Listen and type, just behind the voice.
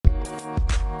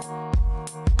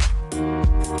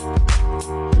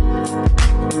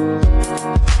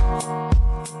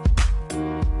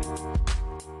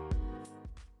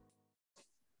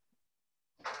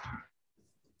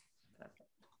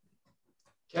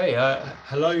Okay,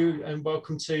 hello and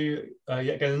welcome to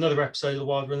yet again another episode of the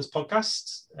Wildrunners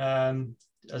podcast.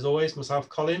 As always, myself,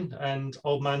 Colin, and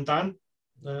old man Dan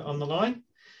on the line.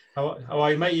 How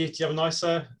are you, mate? Do you have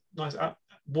a nice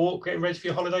walk getting ready for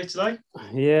your holiday today?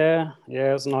 Yeah,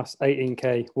 it was a nice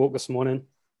 18k walk this morning.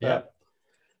 Yeah.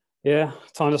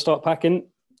 Time to start packing.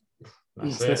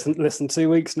 That's It's it. less than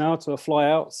 2 weeks now to a fly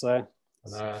out, so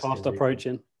it's That's fast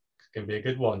approaching. It's going to be a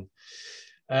good one.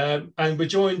 And we're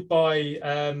joined by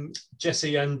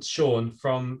Jesse and Sean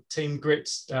from Team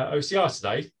Grit's OCR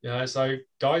today. So,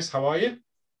 guys, how are you?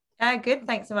 Good.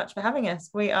 Thanks so much for having us.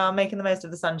 We are making the most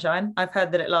of the sunshine. I've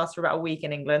heard that it lasts for about a week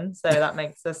in England, so that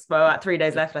makes us about 3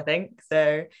 days left, I think.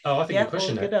 So, I think you're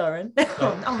pushing all it. Good, Aaron.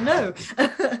 Oh no.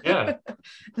 Yeah.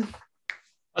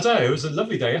 I don't know. It was a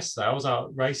lovely day yesterday. I was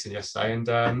out racing yesterday, and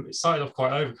it started off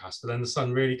quite overcast, but then the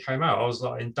sun really came out. I was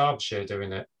like in Derbyshire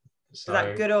doing it. So, is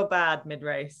that good or bad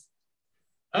mid-race?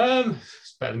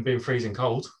 It's better than being freezing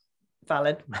cold.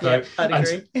 Valid. So, I'd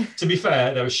agree. To be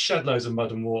fair, there was shed loads of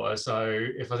mud and water. So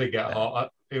if I did get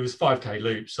hot, it was 5k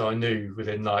loop. So I knew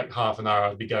within like half an hour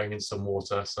I'd be going in some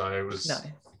water. So it was nice.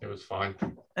 It was fine.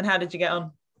 And how did you get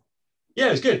on? Yeah,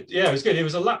 it was good. It was good. It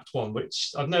was a lapped one,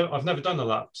 which I've never done a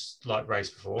lapped like race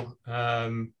before.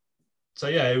 So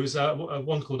yeah, it was a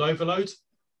one called Overload.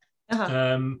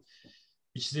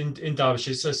 Which is in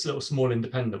Derbyshire. It's a little small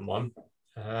independent one.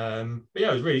 But yeah,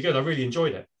 it was really good. I really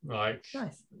enjoyed it. Like,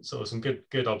 nice. Sort of some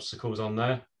good obstacles on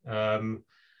there.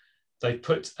 They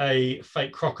put a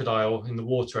fake crocodile in the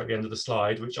water at the end of the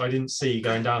slide, which I didn't see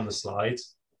going down the slide.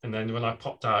 And then when I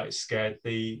popped out, it scared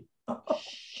the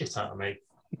shit out of me.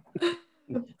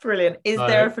 Brilliant. Is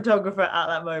there a photographer at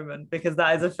that moment? Because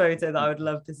that is a photo that I would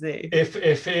love to see. If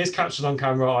it is captured on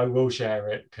camera, I will share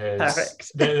it.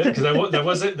 Perfect. Because there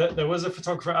was a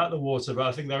photographer at the water, but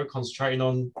I think they were concentrating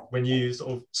on when you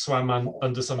sort of swam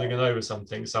under something and over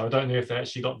something. So I don't know if they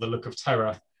actually got the look of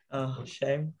terror. Oh,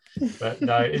 shame. But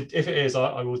no, if it is,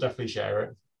 I will definitely share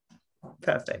it.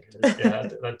 Perfect. Yeah,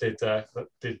 that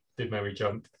did make me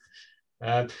jump.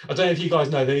 I don't know if you guys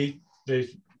know the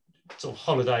sort of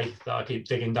holiday that I keep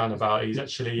digging down about. He's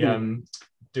actually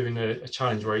doing a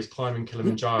challenge where he's climbing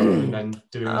Kilimanjaro and then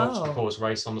doing an obstacle course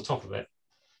race on the top of it.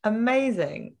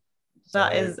 Amazing.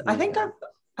 That is. I think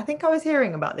I was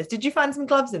hearing about this. Did you find some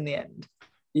gloves in the end?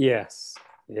 Yes.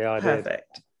 Yeah, I did.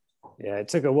 Perfect. Yeah, it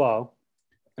took a while.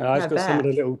 I've got some of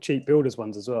the little cheap builders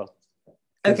ones as well.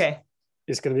 Okay.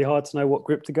 It's going to be hard to know what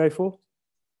grip to go for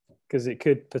because it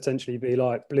could potentially be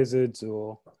like blizzards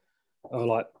or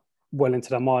like well into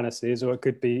the minuses, or it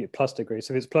could be plus degrees.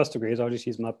 So if it's plus degrees, I'll just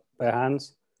use my bare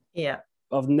hands. Yeah.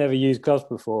 I've never used gloves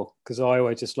before because I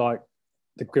always just like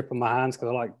the grip on my hands because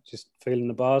I like just feeling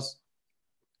the bars.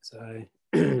 So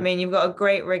I mean, you've got a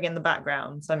great rig in the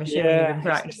background, so I'm assuming you've been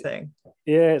practicing.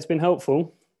 Yeah, it's been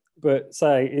helpful, but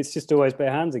it's just always bare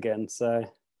hands again. So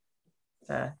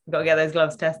you've got to get those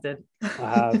gloves tested. I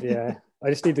have, yeah. I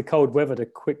just need the cold weather to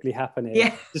quickly happen here.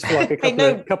 Yeah. Just for like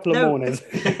a couple of mornings.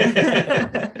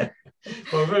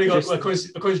 Well, we've only got, according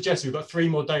to Jesse, we've got 3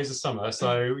 more days of summer.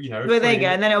 So, Well, there you go.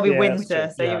 And then it'll be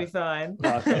winter, so you'll be fine.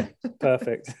 Okay.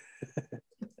 Perfect.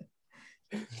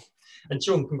 And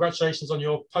Sean, congratulations on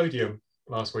your podium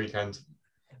last weekend.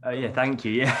 Yeah, thank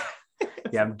you. Yeah.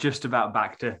 Yeah, I'm just about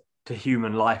back to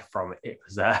human life from it.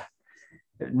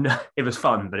 It was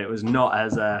fun, but it was not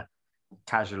as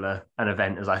casual an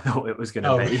event as I thought it was going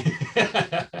to be.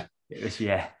 It was,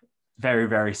 very,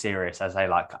 very serious. I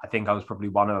think I was probably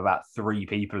one of about 3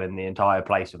 people in the entire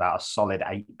place without a solid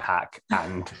 8-pack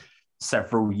and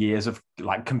several years of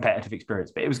like competitive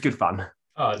experience, but it was good fun.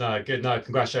 Oh, no, good. No,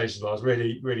 congratulations. I was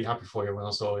really, really happy for you when I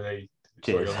saw you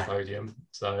on the podium.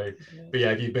 So, but yeah,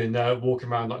 have you been walking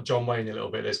around like John Wayne a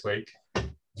little bit this week?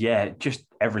 Yeah, just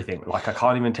everything. Like, I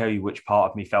can't even tell you which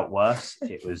part of me felt worse.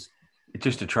 It was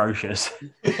just atrocious.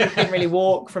 You didn't really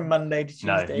walk from Monday to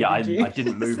Tuesday. No, yeah, I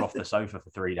didn't move off the sofa for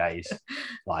 3 days.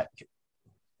 But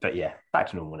yeah, back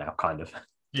to normal now, kind of.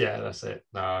 Yeah, that's it.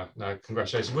 No,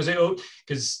 congratulations. Was it all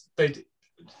because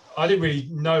I didn't really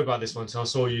know about this one until I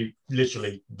saw you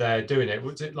literally there doing it.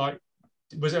 Was it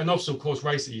an obstacle course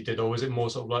race that you did, or was it more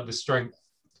sort of like the strength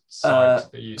side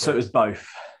that you did? So it was both.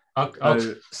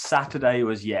 So Saturday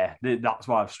was, that's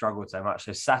why I've struggled so much.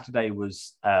 So Saturday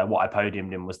was what I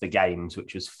podiumed in was the games,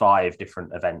 which was 5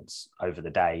 different events over the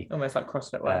day. Almost like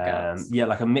CrossFit workouts.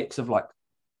 Like a mix of like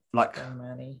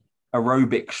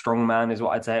aerobic strongman is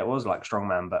what I'd say it was, like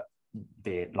strongman, but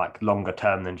be it like longer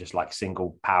term than just like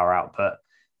single power output,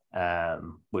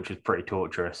 which was pretty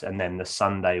torturous. And then the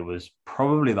Sunday was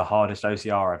probably the hardest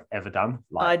OCR I've ever done.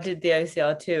 I did the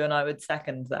OCR too, and I would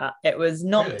second that. It was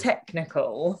not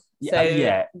technical, So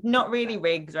yeah. not really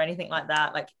rigs or anything like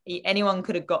that. Like anyone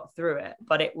could have got through it,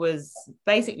 but it was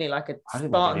basically like a I didn't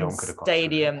think Spartan anyone could have got through it.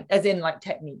 stadium, as in like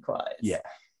technique wise. Yeah.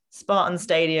 Spartan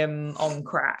Stadium on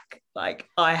crack. Like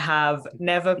I have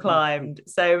never climbed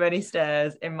so many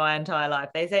stairs in my entire life.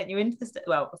 They sent you into the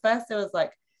well, first there was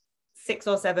like 6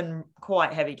 or 7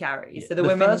 quite heavy carries. So the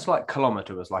women first like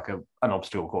kilometre was like an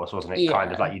obstacle course, wasn't it? Yeah.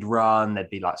 Kind of like you'd run, there'd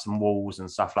be like some walls and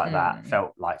stuff like that.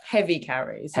 Felt like heavy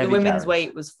carries. So Heavy the women's carries.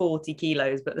 weight was 40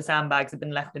 kilos, but the sandbags had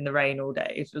been left in the rain all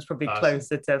day. It was probably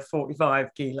closer to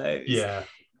 45 kilos. Yeah.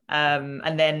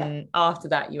 And then after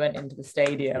that, you went into the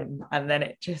stadium, and then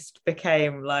it just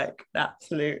became like an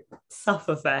absolute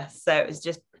sufferfest. So it was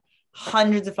just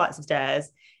hundreds of flights of stairs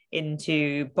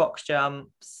into box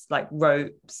jumps, like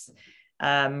ropes,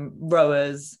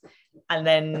 rowers. And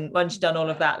then once you've done all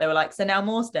of that, they were like, so now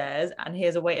more stairs, and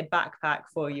here's a weighted backpack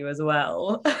for you as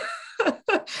well.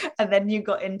 And then you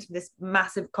got into this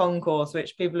massive concourse,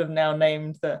 which people have now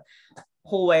named the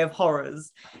Hallway of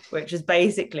Horrors, which is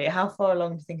basically, how far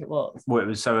along do you think it was? Well,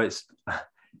 it's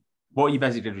what you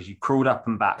basically did was you crawled up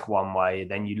and back one way,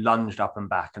 then you lunged up and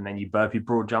back, and then you burpee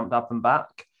broad jumped up and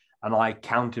back. And I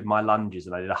counted my lunges,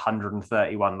 and I did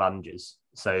 131 lunges.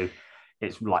 So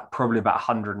it's like probably about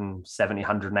 170,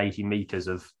 180 meters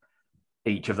of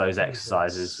each of those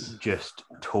exercises. Just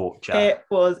torture.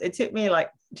 It took me like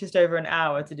just over an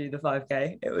hour to do the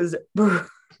 5K. It was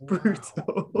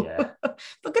brutal. Yeah.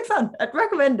 But good fun. I'd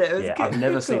recommend it. It was good. I've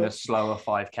never seen a slower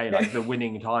 5K. Like the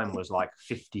winning time was like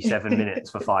 57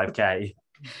 minutes for 5K.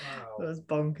 Wow. It was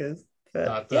bonkers.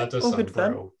 But That does all sound good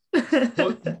fun.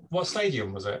 brutal. What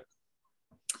stadium was it?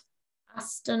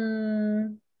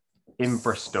 Aston In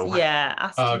Bristol. Yeah,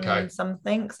 Aston okay.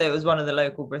 something. So it was one of the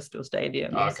local Bristol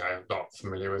stadiums. Okay, I'm not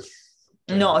familiar with.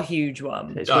 Not a huge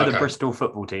one. It's where the Bristol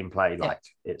football team play. Like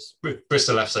it's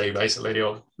Bristol FC basically.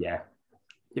 Or yeah.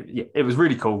 It was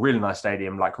really cool, really nice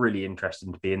stadium, like really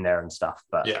interesting to be in there and stuff.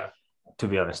 But yeah, to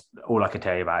be honest, all I could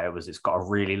tell you about it was it's got a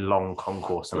really long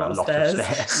concourse and a lot of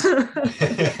stairs.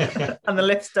 And the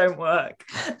lifts don't work.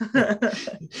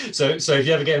 So if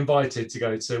you ever get invited to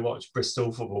go to watch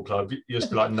Bristol Football Club, you just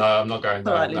be like, no, I'm not going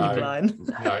there.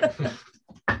 No.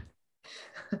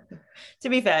 To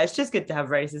be fair, it's just good to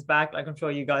have races back. Like I'm sure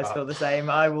you guys feel the same.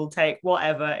 I will take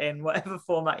whatever in whatever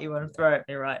format you want to throw at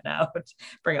me right now.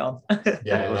 Bring it on.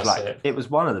 Yeah, it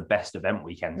was one of the best event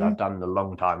weekends I've done in a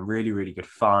long time. Really, really good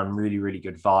fun, really, really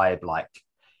good vibe, like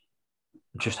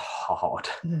just hard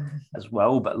as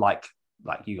well. But like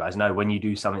you guys know, when you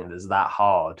do something that's that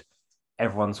hard,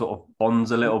 everyone sort of bonds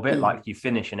a little bit. Like you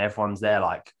finish and everyone's there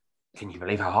like, can you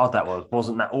believe how hard that was?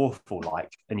 Wasn't that awful?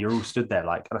 Like, and you're all stood there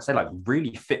like, and I say like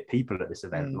really fit people at this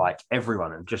event, like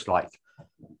everyone, and just like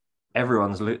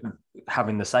everyone's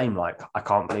having the same, like, I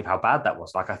can't believe how bad that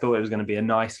was. Like, I thought it was going to be a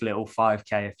nice little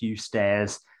 5K, a few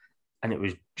stairs, and it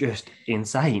was just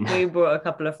insane. We brought a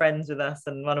couple of friends with us,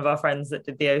 and one of our friends that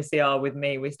did the OCR with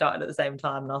me, we started at the same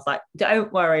time, and I was like,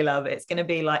 don't worry, love, it's going to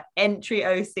be like entry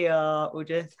OCR. We'll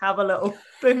just have a little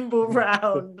bimble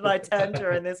round. And I turned to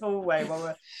her in this hallway while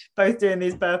we're both doing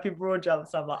these burpee broad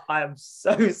jumps. I'm like, I am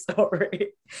so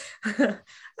sorry. That's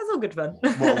all good fun.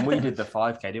 Well, and we did the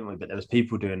 5K, didn't we? But there was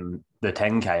people doing the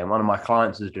 10K, and one of my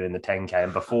clients was doing the 10K,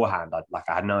 and beforehand, I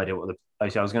had no idea what the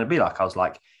OCR was going to be like. I was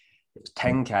like, it was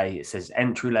 10K, it says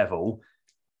entry level,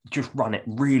 just run it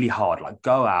really hard, like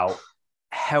go out,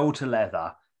 hell to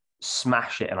leather,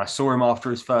 smash it. And I saw him after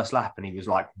his first lap and he was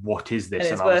like, what is this?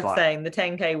 And it's I was worth saying the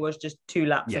 10K was just 2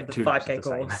 laps of the 5K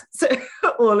course. Same.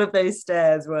 So all of those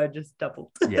stairs were just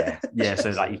doubled. Yeah.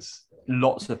 So like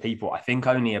lots of people, I think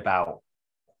only about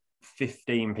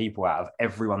 15 people out of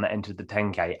everyone that entered the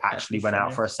 10K actually went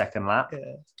out for a second lap.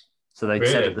 Yeah. So they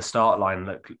said at the start line,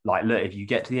 look, if you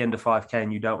get to the end of 5K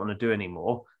and you don't want to do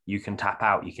anymore, you can tap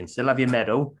out. You can still have your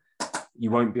medal. You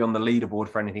won't be on the leaderboard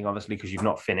for anything, obviously, because you've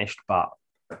not finished. But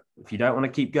if you don't want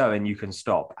to keep going, you can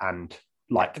stop. And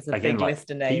like, again, like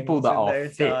people that are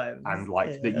fit and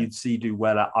like that you'd see do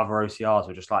well at other OCRs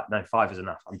were just like, no, 5 is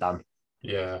enough. I'm done.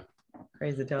 Yeah.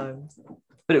 Crazy times.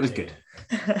 But it was good.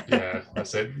 Yeah,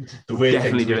 that's it. The weird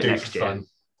Definitely things do we it do next for year. fun.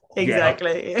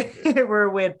 Exactly. Yeah. We're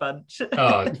a weird bunch.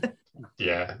 Oh,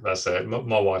 yeah, that's it.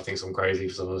 My wife thinks I'm crazy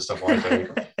for some of the stuff I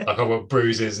do. Like I've got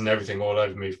bruises and everything all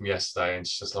over me from yesterday, and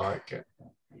it's just like,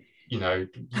 you've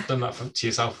done that to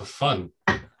yourself for fun.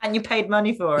 And you paid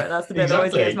money for it. That's the bit that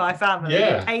always gets my family.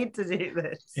 Yeah. You paid to do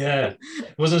this. Yeah.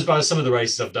 It wasn't as bad as some of the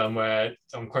races I've done where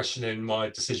I'm questioning my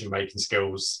decision-making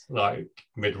skills, like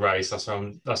mid-race. That's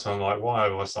when I'm like, why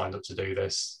have I signed up to do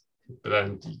this? But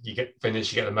then you get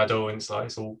finished, you get the medal, and it's like,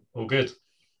 it's all good.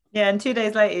 Yeah, and 2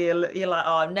 days later, you're like,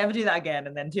 oh, I'll never do that again.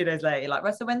 And then 2 days later, you're like,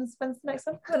 right, so when's the next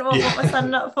one? What am I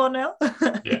signing up for now?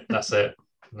 Yeah, that's it.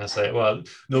 Well,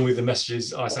 normally the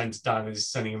messages I send to Dan is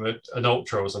sending him an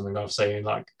ultra or something. I'm saying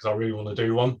like, because I really want to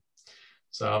do one.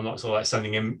 So I'm not sort of like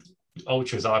sending him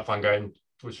ultras. I find going,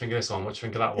 what do you think of this one? What do you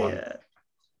think of that one?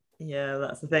 Yeah,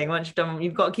 that's the thing. Once you've done,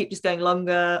 you've got to keep just going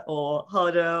longer or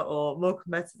harder or more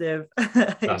competitive.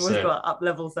 You've always got to up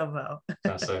level somehow.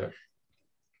 That's it.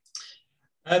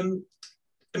 I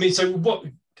mean, so what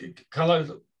kind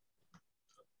of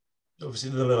obviously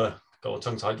got a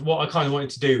tongue tied. What I kind of wanted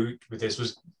to do with this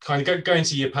was kind of go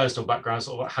into your personal background,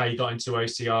 sort of like how you got into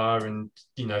OCR, and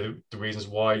the reasons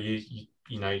why you're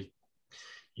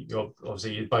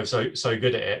obviously you're both so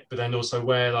good at it, but then also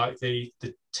where like the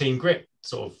team grip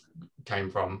sort of came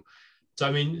from. So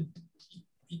I mean,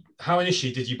 how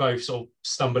initially did you both sort of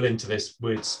stumble into this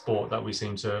weird sport that we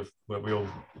seem to have, where we all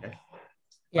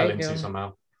fell into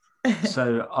somehow?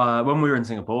 So when we were in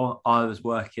Singapore, I was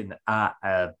working at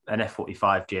an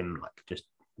F45 gym, like just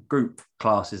group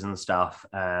classes and stuff.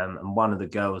 And one of the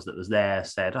girls that was there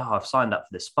said, "Oh, I've signed up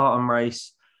for this Spartan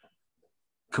race.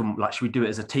 Should we do it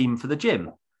as a team for the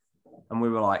gym?" And we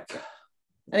were like,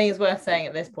 I think it's worth saying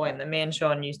at this point that me and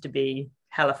Sean used to be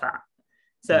hella fat.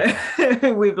 So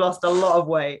we've lost a lot of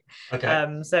weight.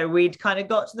 Okay. So we'd kind of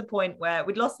got to the point where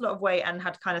we'd lost a lot of weight and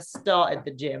had kind of started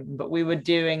the gym, but we were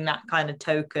doing that kind of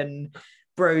token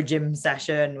bro gym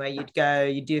session where you'd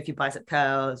do a few bicep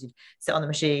curls, you'd sit on the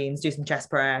machines, do some chest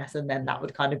press, and then that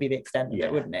would kind of be the extent of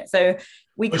it, wouldn't it? So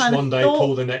we push kind of one day,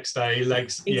 pull the next day,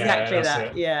 legs. Exactly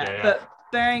that. Yeah. But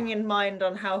bearing in mind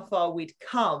on how far we'd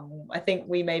come, I think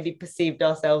we maybe perceived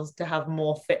ourselves to have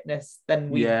more fitness than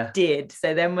we did.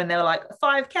 So then when they were like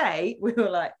 5K, we were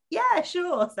like, yeah,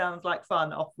 sure, sounds like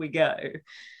fun, off we go.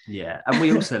 Yeah. And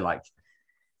we also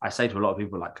I say to a lot of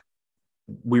people, like,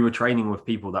 we were training with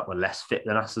people that were less fit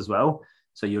than us as well.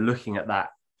 So you're looking at that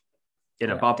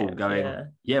in a bubble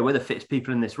going, we're the fittest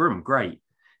people in this room, great.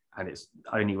 And it's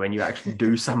only when you actually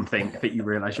do something that you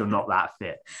realize you're not that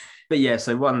fit. But yeah,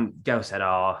 so one girl said,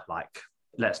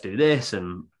 let's do this.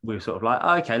 And we were sort of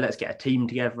like, okay, let's get a team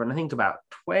together. And I think about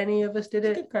 20 of us did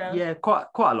it. Yeah, quite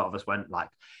a lot of us went. Like,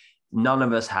 none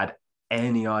of us had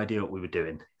any idea what we were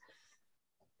doing.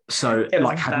 So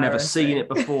had never seen it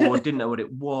before, didn't know what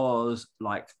it was.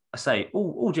 Like I say,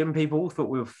 all gym people thought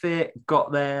we were fit,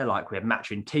 got there, like we had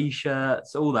matching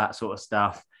t-shirts, all that sort of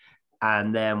stuff.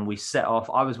 And then we set off.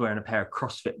 I was wearing a pair of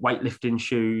CrossFit weightlifting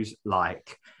shoes.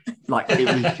 Like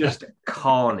it was just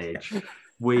carnage.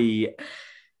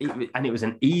 And it was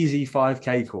an easy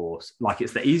 5K course. Like,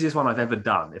 it's the easiest one I've ever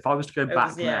done. If I was to go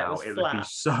back now, it would be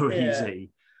so easy.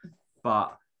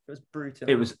 But it was brutal.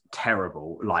 It was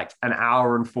terrible. Like, an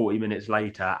hour and 40 minutes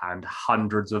later and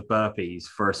hundreds of burpees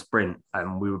for a sprint.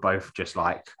 And we were both just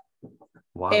like,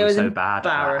 why are we so bad?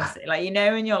 Embarrassing. Like,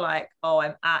 when you're like, oh,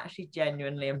 I'm actually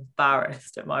genuinely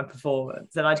embarrassed at my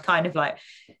performance. And I'd kind of like,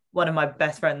 one of my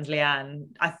best friends, Leanne,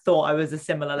 I thought I was a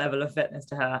similar level of fitness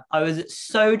to her. I was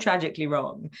so tragically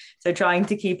wrong. So trying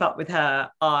to keep up with her,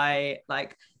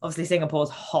 obviously Singapore's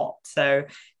hot. So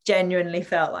genuinely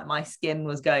felt like my skin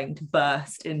was going to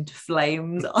burst into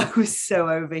flames. I was so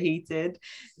overheated.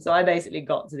 So I basically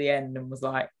got to the end and was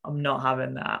like, I'm not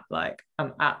having that. Like,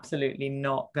 I'm absolutely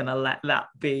not going to let that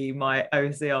be my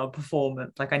OCR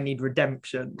performance. Like, I need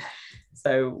redemption.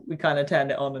 So we kind of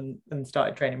turned it on and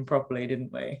started training properly,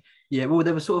 didn't we? Yeah, well,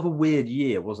 there was sort of a weird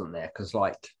year, wasn't there? Because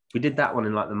we did that one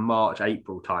in the March,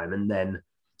 April time, and then...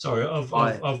 Sorry, of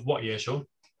what year, Sean?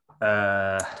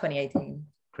 2018.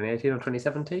 2018 or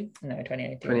 2017? No,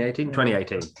 2018. 2018?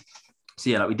 2018. So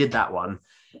yeah, we did that one.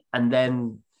 And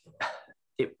then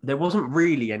there wasn't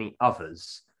really any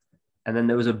others. And then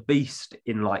there was a beast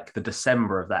in the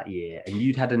December of that year. And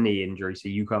you'd had a knee injury, so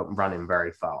you weren't running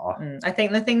very far. I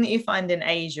think the thing that you find in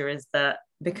Asia is that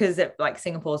because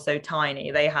Singapore's so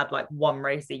tiny, they had one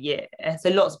race a year.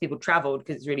 So lots of people traveled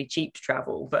because it's really cheap to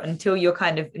travel. But until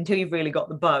you've really got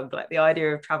the bug, the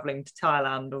idea of traveling to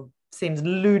Thailand seems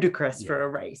ludicrous for a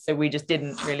race. So we just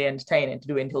didn't really entertain it to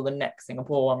do it until the next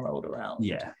Singapore one rolled around.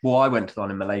 Yeah. Well, I went to the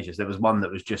one in Malaysia. So there was one that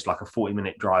was just a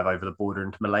 40-minute drive over the border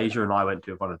into Malaysia. And I went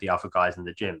to one of the other guys in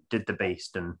the gym, did the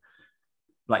beast. And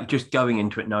just going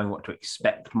into it, knowing what to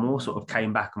expect more, sort of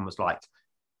came back and was like,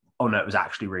 oh no, it was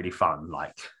actually really fun.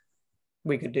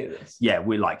 We could do this. Yeah.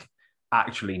 We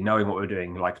actually knowing what we were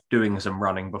doing, doing some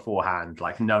running beforehand,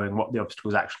 knowing what the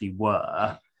obstacles actually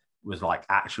were, was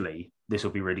actually, this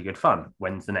will be really good fun.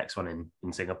 When's the next one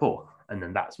in Singapore? And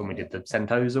then that's when we did the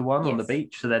Sentosa one on the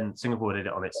beach. So then Singapore did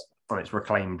it on its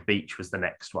reclaimed beach was the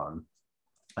next one.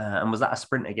 And was that a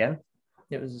sprint again?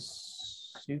 It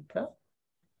was super.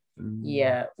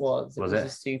 Yeah, it was. It Was was it? a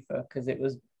super, because it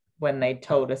was when they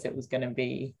told us it was going to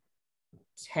be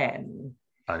 10.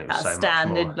 And it was That so much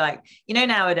standard, more. like, you know,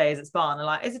 nowadays at Spartan, they're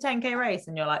like, it's a 10K race.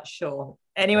 And you're like, sure.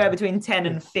 Anywhere between 10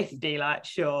 and 50, like,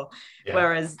 sure. Yeah.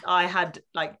 Whereas I had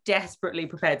like desperately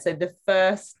prepared. So the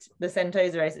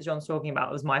Sentosa race that John's talking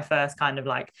about was my first kind of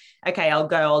like, okay,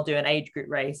 I'll do an age group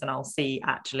race and I'll see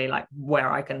actually like where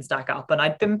I can stack up. And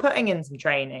I'd been putting in some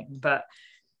training, but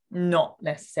not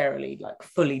necessarily like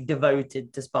fully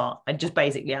devoted to Spartan. I just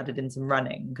basically added in some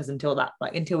running, because until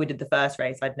we did the first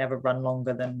race, I'd never run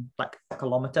longer than like a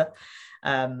kilometer.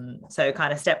 So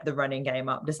kind of stepped the running game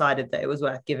up, decided that it was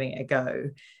worth giving it a go.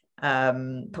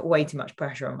 Put way too much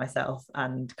pressure on myself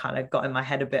and kind of got in my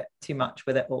head a bit too much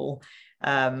with it all.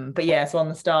 But yeah, so on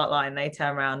the start line, they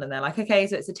turn around and they're like, okay,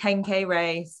 so it's a 10K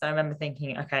race. So I remember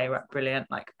thinking, okay, right,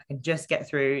 brilliant. Like I can just get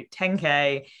through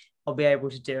 10K. I'll be able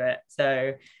to do it.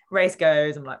 So race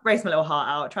goes, I'm like race my little heart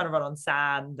out, trying to run on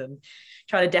sand and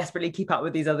trying to desperately keep up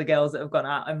with these other girls that have gone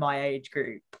out in my age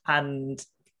group, and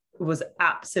was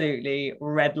absolutely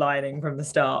redlining from the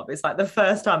start. It's like the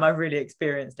first time I've really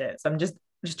experienced it. So I'm just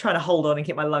trying to hold on and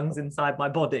keep my lungs inside my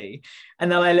body.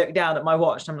 And then I look down at my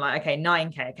watch and I'm like, okay,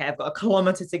 9K, okay, I've got a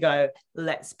kilometer to go.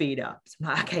 Let's speed up. So I'm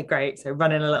like, okay, great. So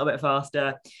running a little bit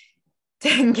faster.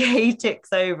 10K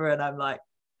ticks over and I'm like,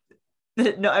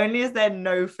 not only is there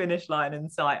no finish line in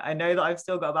sight, I know that I've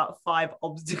still got about 5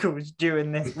 obstacles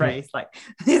during this race. Like,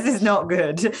 this is not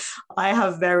good. I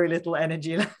have very little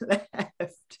energy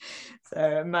left.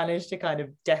 So I managed to kind of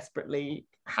desperately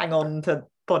hang on to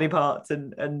body parts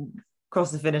and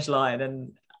cross the finish line.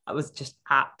 And I was just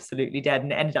absolutely dead.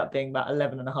 And it ended up being about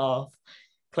 11 and a half,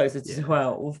 closer to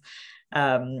 12,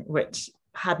 which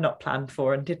I had not planned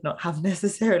for and did not have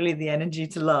necessarily the energy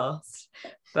to last.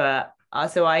 But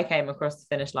so I came across the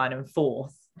finish line in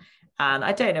 4th. And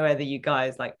I don't know whether you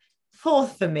guys, like,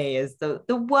 4th for me is the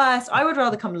worst. I would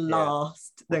rather come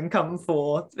last than come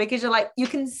 4th, because you're like, you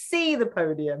can see the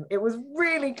podium. It was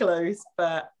really close,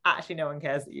 but actually no one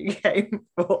cares that you came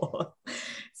 4th.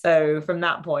 So from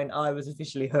that point, I was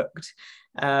officially hooked.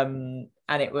 And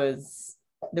it was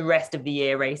the rest of the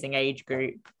year racing age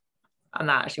group. And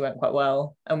that actually went quite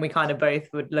well. And we kind of both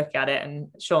would look at it, and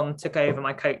Sean took over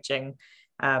my coaching,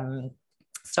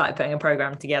 started putting a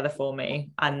program together for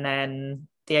me, and then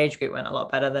the age group went a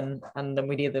lot better than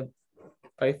we'd either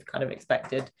both kind of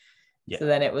expected. So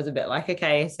then it was a bit like,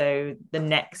 okay, so the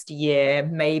next year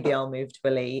maybe I'll move to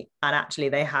elite. And actually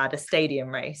they had a stadium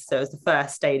race, so it was the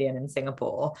first stadium in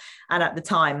Singapore, and at the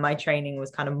time my training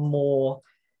was kind of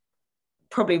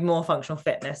probably more functional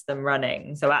fitness than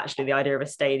running. So actually the idea of a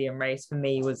stadium race for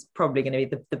me was probably going to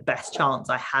be the best chance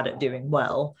I had at doing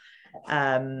well.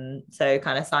 So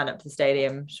kind of signed up to the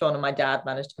stadium. Sean and my dad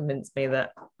managed to convince me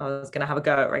that I was going to have a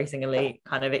go at racing elite.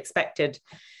 Kind of expected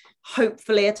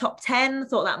hopefully a top 10,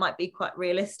 thought that might be quite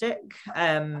realistic.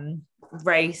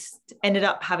 Raced, ended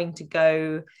up having to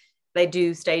go, they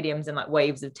do stadiums in like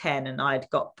waves of 10, and I'd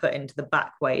got put into the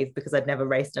back wave because I'd never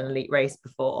raced an elite race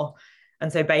before.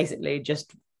 And so basically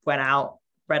just went out,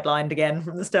 redlined again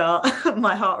from the start.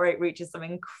 My heart rate reaches some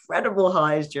incredible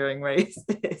highs during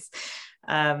races.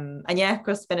 And yeah,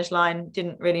 across the finish line,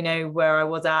 didn't really know where I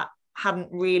was at, hadn't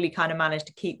really kind of managed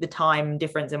to keep the time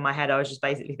difference in my head. I was just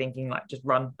basically thinking like, just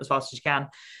run as fast as you can.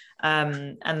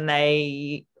 And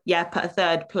they put a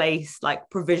 3rd place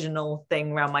like provisional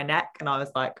thing around my neck, and I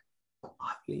was like,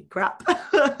 holy crap.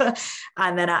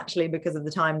 And then actually, because of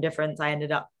the time difference, I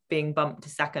ended up being bumped to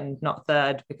 2nd, not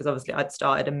 3rd, because obviously I'd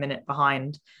started a minute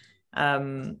behind.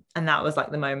 And that was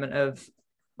like the moment of,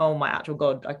 oh my actual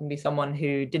God, I can be someone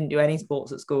who didn't do any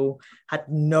sports at school, had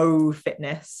no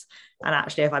fitness. And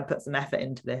actually, if I put some effort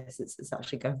into this, it's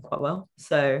actually going quite well.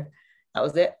 So that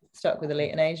was it. Stuck with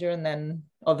elite in Asia. And then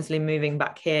obviously moving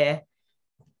back here,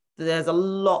 there's a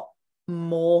lot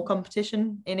more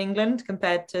competition in England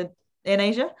compared to in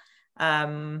Asia. So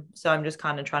I'm just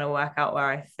kind of trying to work out where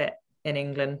I fit in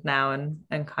England now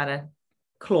and kind of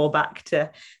claw back to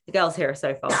the girls here are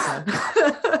so fast.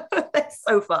 They're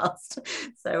so fast.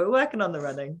 So we're working on the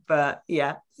running, but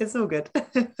yeah, it's all good.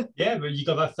 Yeah, but you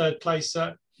got that 3rd place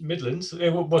at Midlands. It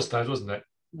was 3rd, wasn't it?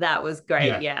 That was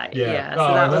great. Yeah. Oh,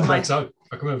 So that was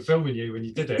I can remember filming you when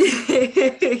you did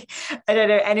it. I don't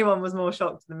know, anyone was more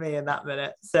shocked than me in that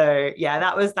minute. So yeah,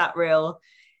 that was that real.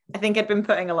 I think I'd been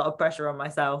putting a lot of pressure on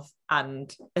myself,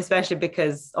 and especially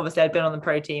because obviously I'd been on the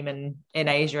pro team in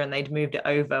Asia and they'd moved it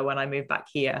over when I moved back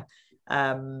here.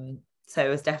 So it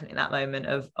was definitely that moment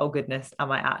of, oh goodness,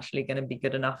 am I actually going to be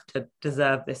good enough to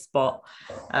deserve this spot?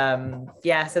 So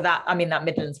that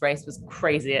Midlands race was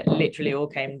crazy. It literally all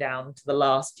came down to the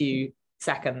last few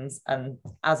seconds, and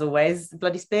as always,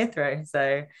 bloody spear throw.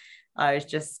 So I was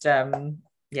just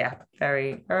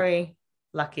very, very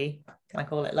lucky. Can I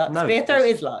call it luck? No, spear throw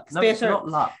is luck. No, Spear it's throw. not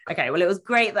luck. Okay, well, it was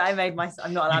great that I made my.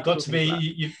 I'm not allowed You've got to to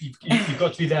be you've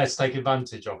got to be there to take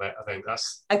advantage of it. I think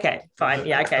that's okay. Fine.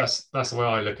 Yeah. Okay. That's the way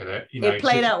I look at it. You know, It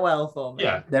played out well for me.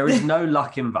 Yeah. There is no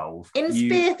luck involved. In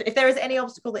spear, if there is any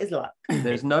obstacle that is luck,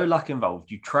 There's no luck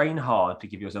involved. You train hard to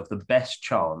give yourself the best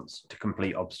chance to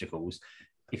complete obstacles.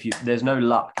 There's no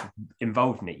luck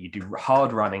involved in it. You do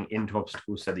hard running into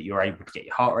obstacles so that you're able to get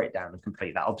your heart rate down and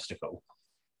complete that obstacle.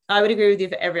 I would agree with you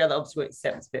for every other obstacle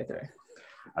except spear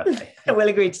throw. Okay. We'll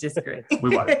agree to disagree.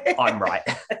 We won't. I'm right.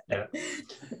 Yeah.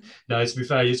 No, to be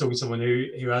fair, you're talking to someone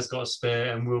who has got a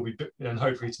spear, and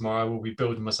hopefully tomorrow we'll be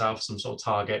building myself some sort of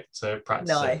target to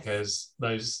practice it, because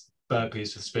those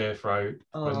burpees for spear throw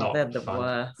was not they're the fun.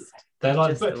 worst. They're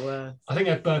like, just the worst. I think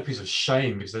they're burpees of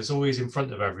shame because it's always in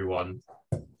front of everyone.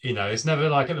 You know, it's never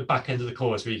like at the back end of the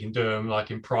course where you can do them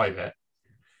like in private.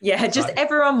 Yeah, just like,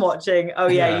 everyone watching. Oh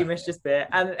yeah, Yeah. you missed your spear,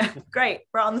 and great,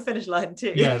 right on the finish line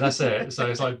too. Yeah, that's it. So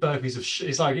it's like burpees of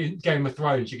it's like in Game of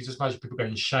Thrones. You can just imagine people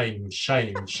going shame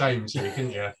to you,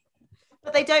 couldn't you?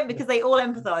 But they don't, because they all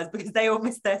empathise, because they all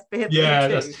miss their spear. Yeah,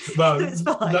 too. that's, well, It's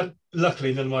fine.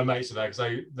 luckily none of my mates are there,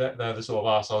 because they're the sort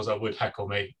of arseholes that would heckle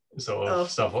me sort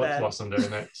of stuff fair. whilst I'm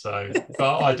doing it. So,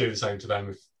 but I do the same to them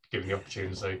if given the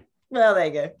opportunity. Well, there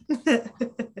you go.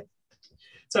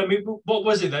 So, I mean, what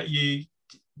was it that you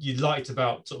liked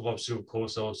about sort of obstacle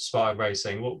course or Spartan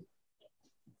racing? What?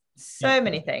 So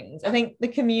many things. I think the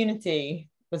community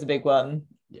was a big one.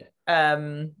 Yeah.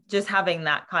 Just having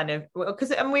that kind of,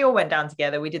 because we all went down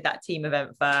together. We did that team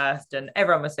event first, and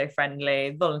everyone was so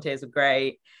friendly. Volunteers were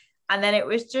great, and then it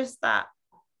was just that.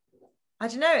 I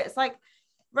don't know. It's like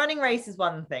running race is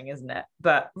one thing, isn't it?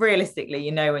 But realistically,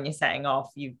 you know, when you're setting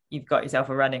off, you've got yourself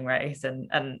a running race,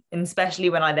 and especially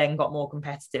when I then got more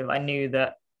competitive, I knew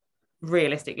that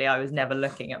realistically I was never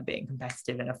looking at being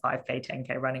competitive in a 5k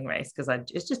 10k running race, because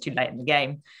it's just too late in the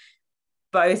game.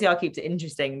 But OCR keeps it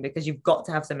interesting because you've got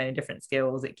to have so many different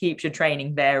skills. It keeps your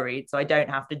training varied, so I don't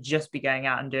have to just be going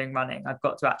out and doing running. I've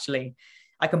got to actually,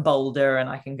 I can boulder, and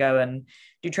I can go and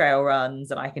do trail runs,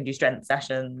 and I can do strength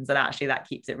sessions, and actually that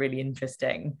keeps it really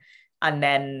interesting. And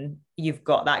then you've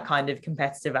got that kind of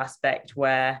competitive aspect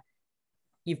where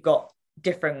you've got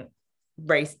different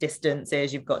race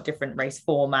distances, you've got different race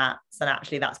formats, and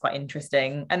actually that's quite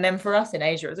interesting. And then for us in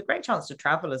Asia, it was a great chance to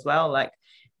travel as well. Like,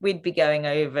 we'd be going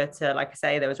over to, like I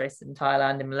say, there was races in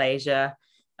Thailand, in Malaysia,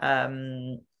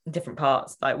 different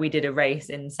parts. Like, we did a race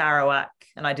in Sarawak,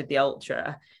 and I did the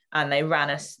ultra, and they ran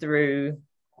us through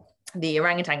the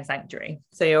orangutan sanctuary.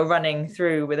 So you're running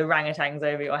through with orangutans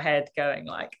over your head, going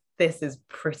like, this is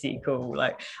pretty cool.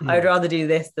 Like, I would rather do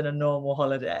this than a normal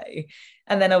holiday.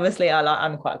 And then obviously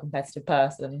I'm quite a competitive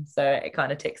person, so it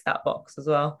kind of ticks that box as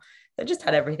well. So it just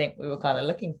had everything we were kind of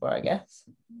looking for, I guess.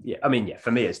 Yeah, I mean, yeah, for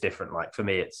me it's different. Like, for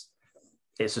me it's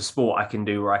a sport I can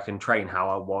do where I can train how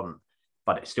I want,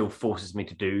 but it still forces me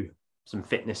to do some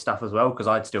fitness stuff as well, because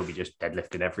I'd still be just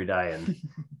deadlifting every day and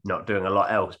not doing a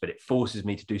lot else, but it forces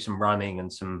me to do some running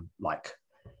and some like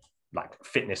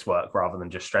fitness work rather than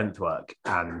just strength work,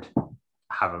 and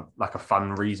have a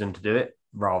fun reason to do it,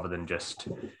 rather than just,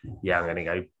 yeah, I'm going to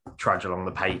go trudge along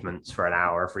the pavements for an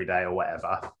hour every day or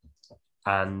whatever.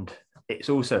 And it's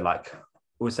also like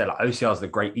OCR is the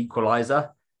great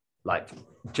equalizer. Like,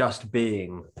 just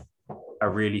being a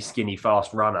really skinny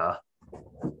fast runner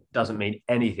doesn't mean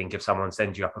anything if someone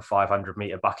sends you up a 500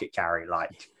 meter bucket carry.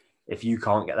 Like, if you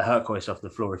can't get the Herc hoist off the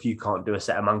floor, if you can't do a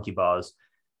set of monkey bars,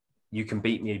 you can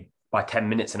beat me by 10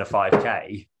 minutes in a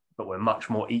 5k, but we're much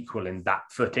more equal in that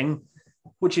footing,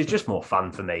 which is just more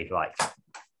fun for me. Like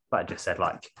I just said,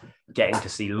 like, getting to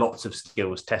see lots of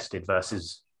skills tested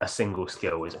versus a single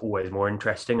skill is always more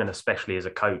interesting. And especially as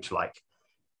a coach, like,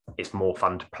 it's more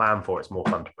fun to plan for, it's more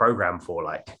fun to program for.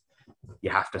 Like, you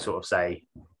have to sort of say,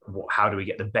 how do we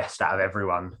get the best out of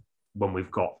everyone when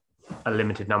we've got a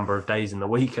limited number of days in the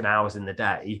week and hours in the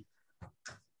day,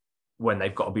 when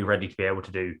they've got to be ready to be able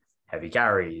to do heavy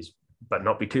carries, but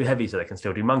not be too heavy so they can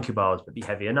still do monkey bars, but be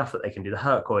heavy enough that they can do the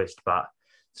Herc hoist, but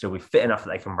still be fit enough that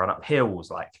they can run up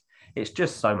hills. Like, it's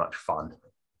just so much fun.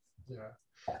 Yeah,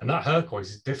 and that Herc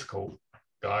hoist is difficult.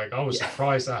 Like, I was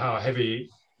surprised at how heavy.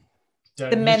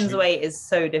 The men's weight is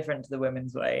so different to the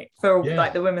women's weight.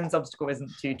 Like, the women's obstacle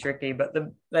isn't too tricky, but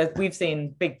we've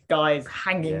seen big guys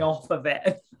hanging off of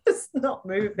it, just not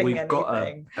moving. We've anything. got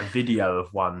a video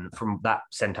of one from that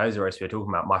Sentosa race we were talking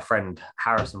about. My friend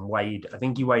Harrison weighed, I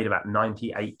think he weighed about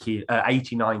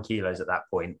 89 kilos at that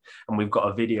point, and we've got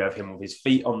a video of him with his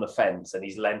feet on the fence and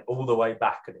he's leant all the way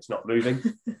back and it's not moving.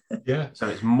 Yeah. So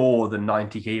it's more than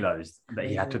 90 kilos that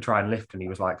he had to try and lift. And he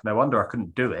was like, no wonder I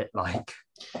couldn't do it. Like,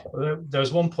 there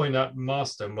was one point at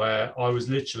Marston where I was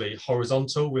literally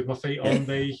horizontal with my feet on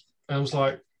and I was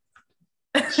like,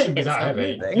 it shouldn't be that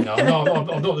heavy. Moving. You know,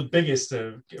 I'm not the biggest.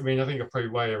 I mean, I think I probably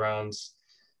weigh around,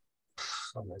 I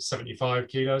don't know, 75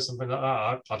 kilos, something like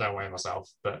that. I don't weigh myself,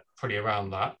 but probably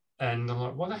around that. And I'm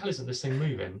like, why the hell isn't this thing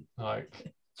moving?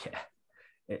 Like, yeah,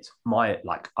 it's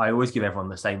like, I always give everyone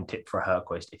the same tip for a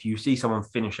Herc-hoist. If you see someone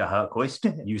finish a Herc-hoist,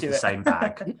 use the same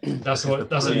bag. that's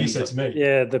what you said to me.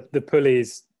 Yeah, the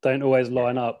pulleys don't always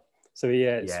line up. So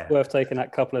it's worth taking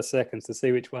that couple of seconds to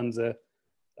see which ones are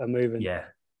moving. Yeah.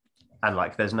 And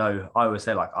like, I always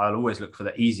say, like, I'll always look for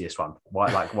the easiest one.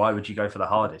 Why would you go for the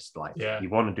hardest? Like, you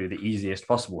want to do the easiest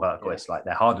possible Herc-hoist. Like,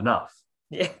 they're hard enough.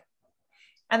 Yeah.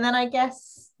 And then I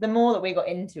guess the more that we got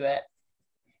into it,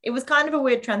 it was kind of a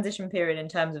weird transition period in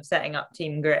terms of setting up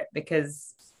Team Grit,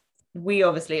 because we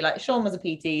obviously, like, Sean was a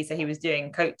PT, so he was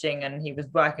doing coaching and he was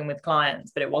working with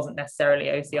clients, but it wasn't necessarily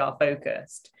OCR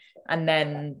focused. And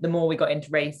then the more we got into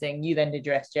racing, you then did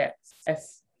your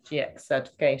SGX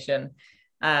certification.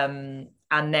 And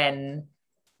then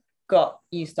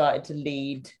you started to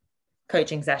lead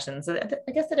coaching sessions. So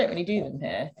I guess they don't really do them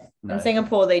here. No. In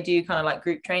Singapore, they do kind of like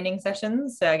group training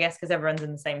sessions. So I guess because everyone's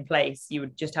in the same place, you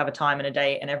would just have a time and a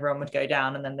date and everyone would go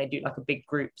down, and then they do like a big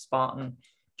group Spartan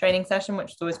training session,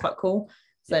 which is always quite cool.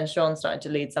 So then Sean started to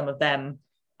lead some of them.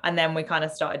 And then we kind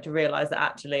of started to realize that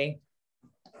actually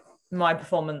my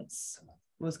performance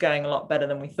was going a lot better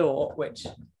than we thought, which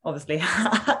obviously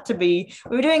had to be,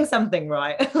 we were doing something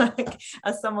right. Like,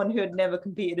 as someone who had never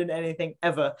competed in anything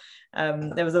ever,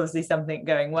 there was obviously something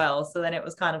going well. So then it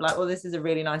was kind of like, well, this is a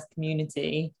really nice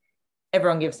community.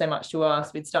 Everyone gives so much to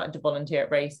us. We'd started to volunteer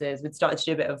at races. We'd started to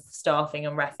do a bit of staffing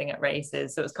and reffing at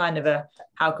races. So it was kind of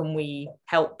how can we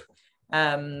help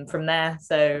from there?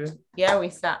 So yeah, we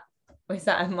sat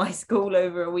in my school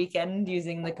over a weekend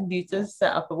using the computers,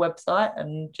 set up a website,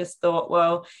 and just thought,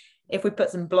 well, if we put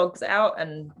some blogs out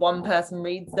and one person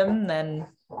reads them, then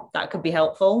that could be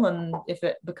helpful. And if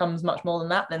it becomes much more than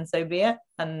that, then so be it.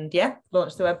 And yeah,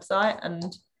 launched the website,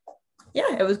 and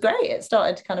yeah, it was great. It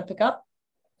started to kind of pick up,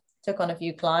 took on a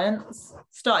few clients,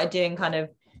 started doing kind of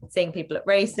seeing people at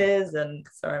races. And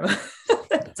sorry, my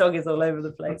dog is all over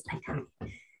the place.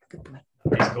 Good boy.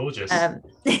 He's gorgeous.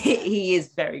 He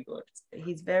is very gorgeous.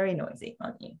 He's very noisy,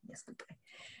 aren't you? Yes, good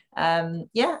boy.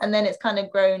 Yeah, and then it's kind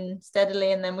of grown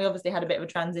steadily, and then we obviously had a bit of a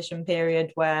transition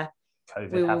period where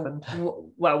COVID happened.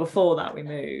 Well, before that we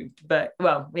moved, but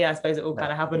I suppose it all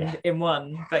kind of happened in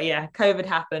one. But yeah, COVID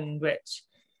happened, which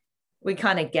we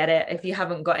kind of get it. If you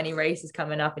haven't got any races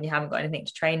coming up and you haven't got anything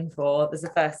to train for, there's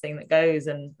the first thing that goes,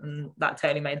 and that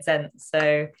totally made sense.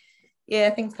 So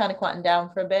yeah, things kind of quietened down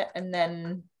for a bit, and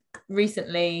then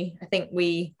recently, I think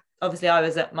I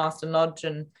was at Marston Lodge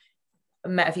and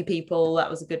met a few people. That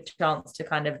was a good chance to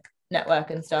kind of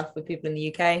network and stuff with people in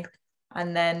the UK.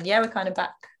 And then, we're kind of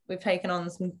back. We've taken on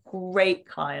some great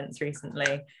clients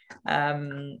recently.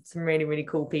 Some really, really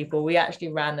cool people. We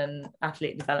actually ran an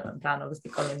athlete development plan, obviously,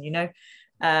 Colin, you know,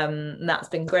 and that's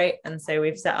been great. And so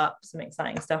we've set up some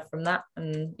exciting stuff from that.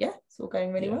 And it's all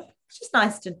going really well. It's just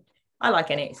nice I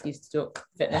like any excuse to talk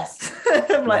fitness.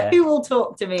 I'm like, who will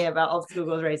talk to me about obstacle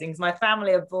course racing? Because my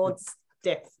family are bored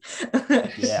stiff.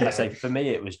 I say for me,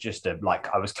 it was just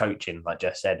I was coaching, like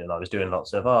Jess said, and I was doing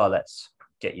lots of, let's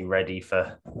get you ready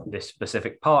for this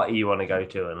specific party you want to go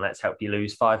to, and let's help you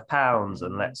lose 5 pounds,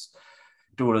 and let's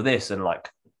do all of this. And like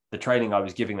the training I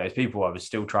was giving those people, I was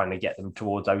still trying to get them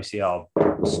towards OCR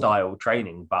style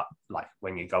training. But like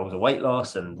when your goals are weight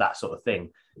loss and that sort of thing,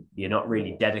 you're not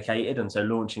really dedicated. And so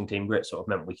launching Team Grit sort of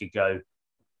meant we could go,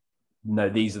 no,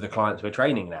 these are the clients we're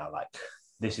training now. Like,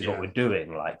 this is what we're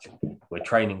doing. Like, we're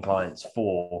training clients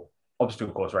for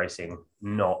obstacle course racing,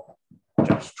 not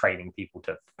just training people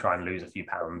to try and lose a few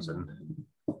pounds. And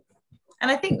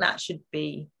I think that should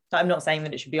be, I'm not saying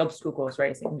that it should be obstacle course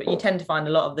racing, but you tend to find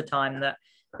a lot of the time that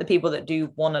the people that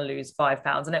do want to lose 5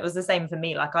 pounds, and it was the same for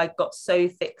me. Like, I got so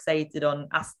fixated on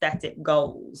aesthetic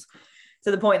goals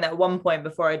to the point that at one point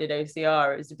before I did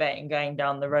OCR, I was debating going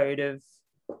down the road of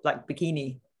like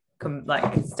bikini,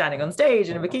 like standing on stage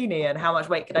in a bikini, and how much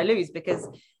weight could I lose? Because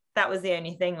that was the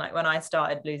only thing. Like, when I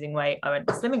started losing weight, I went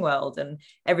to Slimming World, and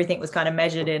everything was kind of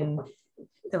measured in.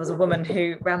 There was a woman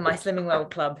who ran my Slimming World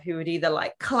club who would either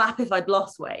like clap if I'd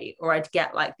lost weight, or I'd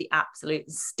get like the absolute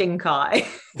stink eye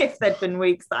if there'd been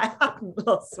weeks that I hadn't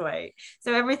lost weight.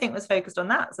 So everything was focused on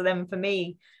that. So then for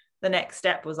me, the next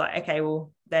step was like, okay,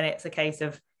 well, then it's a case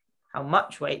of how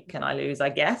much weight can I lose, I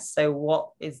guess. So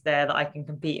what is there that I can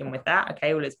compete in with that?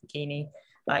 Okay, well, it's bikini,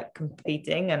 like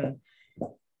competing. And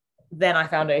then I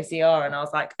found OCR and I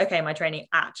was like, okay, my training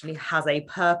actually has a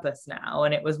purpose now.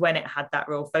 And it was when it had that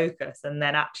real focus. And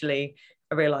then actually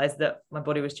I realized that my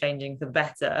body was changing for the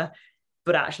better.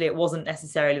 But actually it wasn't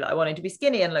necessarily that I wanted to be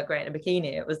skinny and look great in a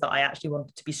bikini. It was that I actually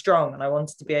wanted to be strong, and I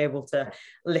wanted to be able to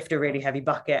lift a really heavy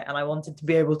bucket, and I wanted to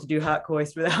be able to do hack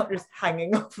hoist without just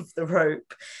hanging off of the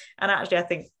rope. And actually I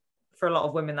think for a lot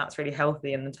of women that's really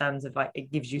healthy in the terms of like,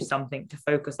 it gives you something to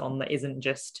focus on that isn't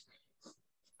just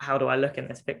how do I look in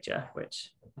this picture, which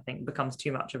I think becomes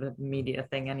too much of a media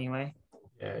thing anyway.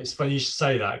 Yeah, it's funny you should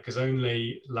say that, because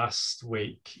only last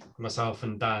week, myself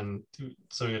and Dan,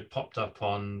 something had popped up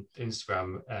on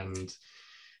Instagram, and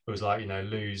it was like,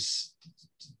 lose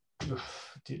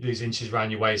inches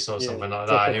around your waist or something like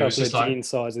that. And it was just like jean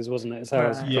sizes, wasn't it? It's how it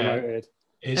was promoted.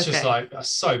 It's just like, that's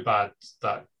so bad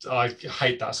that I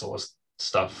hate that sort of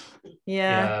stuff.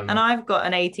 And I've got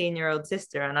an 18-year-old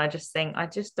sister, and I just think I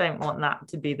just don't want that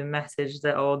to be the message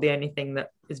that, or the only thing that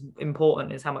is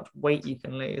important is how much weight you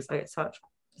can lose. Like it's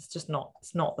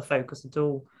not the focus at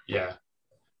all.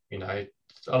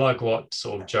 I like what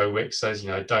sort of Joe Wick says,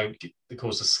 don't,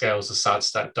 because the scale's a sad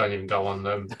step, don't even go on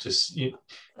them. Just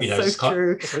so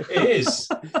true. It is.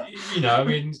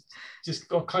 Just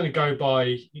got kind of go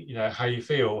by how you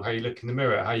feel, how you look in the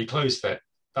mirror, how your clothes fit,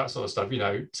 that sort of stuff.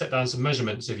 Set down some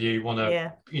measurements if you want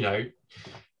to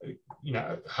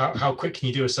how quick can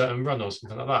you do a certain run or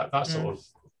something like that sort of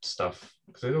stuff.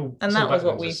 And that was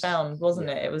what we found, wasn't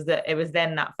it? It was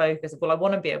then that focus of, well, I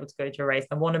want to be able to go to a race,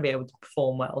 I want to be able to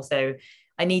perform well, so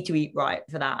I need to eat right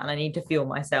for that, and I need to fuel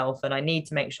myself, and I need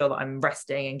to make sure that I'm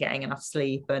resting and getting enough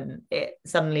sleep. And it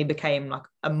suddenly became like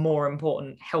a more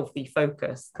important healthy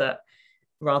focus, that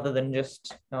rather than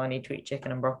just, I need to eat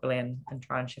chicken and broccoli and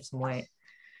try and shift some weight.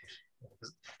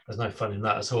 There's no fun in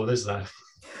that at all, is there?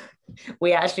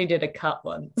 We actually did a cut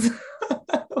once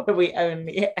where we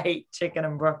only ate chicken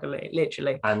and broccoli,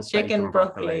 literally, and chicken,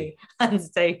 broccoli and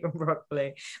steak and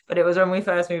broccoli. But it was when we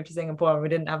first moved to Singapore and we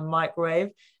didn't have a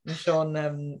microwave, and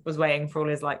Sean was waiting for all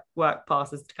his like work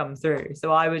passes to come through.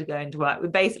 So I would go into work. We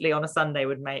basically on a Sunday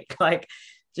would make like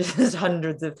just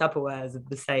hundreds of Tupperwares of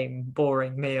the same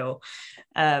boring meal.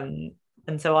 And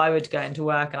so I would go into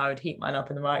work and I would heat mine up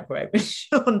in the microwave.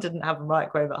 Sean didn't have a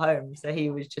microwave at home, so he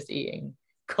was just eating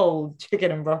cold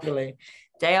chicken and broccoli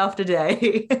day after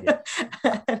day.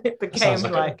 And it became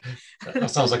that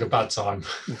sounds like a bad time.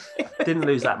 Didn't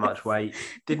lose that much weight,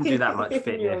 didn't do that much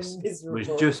fitness, was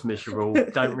just miserable,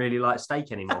 don't really like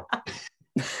steak anymore.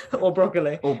 or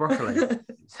broccoli.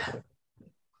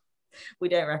 We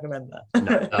don't recommend that.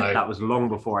 No, that was long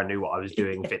before I knew what I was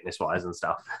doing fitness wise and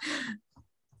stuff.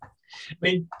 I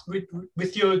mean,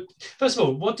 with your, first of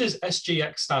all, what does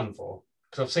SGX stand for?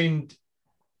 Because I've seen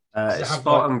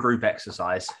Spartan group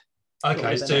exercise.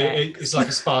 Okay, so it's like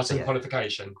a Spartan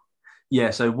qualification. Yeah.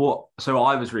 So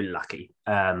I was really lucky.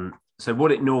 So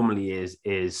what it normally is,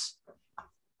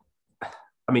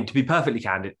 I mean, to be perfectly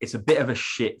candid, it's a bit of a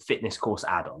shit fitness course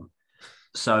add-on.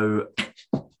 So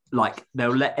like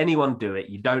they'll let anyone do it.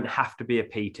 You don't have to be a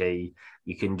PT.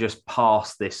 You can just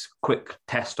pass this quick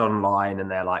test online, and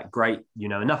they're like, great,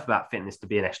 enough about fitness to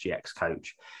be an SGX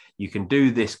coach. You can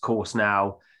do this course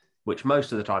now, which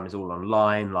most of the time is all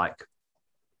online. Like,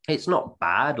 it's not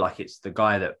bad. Like, it's the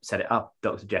guy that set it up,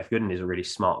 Dr. Jeff Gooden, is a really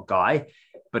smart guy,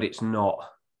 but it's not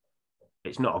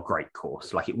a great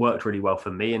course. Like, it worked really well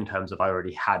for me in terms of I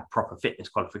already had proper fitness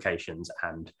qualifications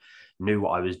and knew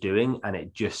what I was doing. And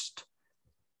it's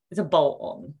a bolt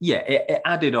on. Yeah, it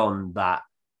added on that,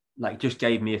 like, just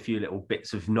gave me a few little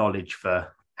bits of knowledge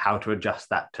for how to adjust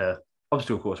that to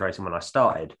obstacle course racing when I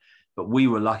started. But we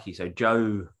were lucky. So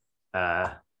Joe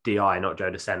DI, not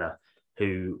Joe DeSena,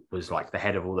 who was like the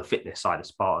head of all the fitness side of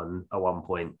Spartan at one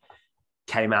point,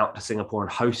 came out to Singapore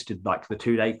and hosted like the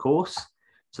 2-day course.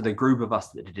 So the group of us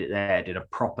that did it there did a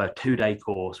proper 2-day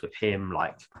course with him,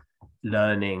 like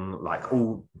learning like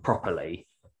all properly,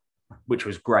 which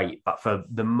was great. But for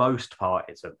the most part,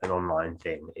 it's an online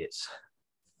thing.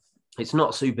 It's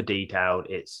not super detailed.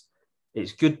 It's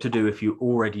good to do if you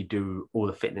already do all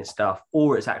the fitness stuff,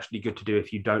 or it's actually good to do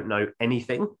if you don't know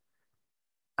anything,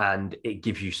 and it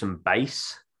gives you some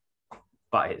base.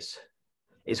 But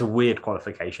it's a weird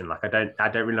qualification. Like, I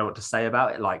don't really know what to say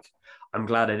about it. Like, I'm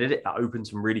glad I did it. That opened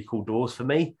some really cool doors for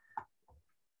me.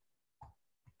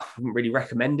 I wouldn't really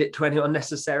recommend it to anyone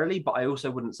necessarily, but I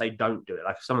also wouldn't say don't do it.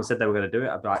 Like, if someone said they were going to do it,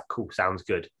 I'd be like, cool, sounds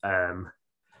good.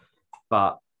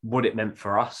 But what it meant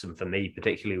for us, and for me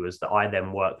particularly, was that I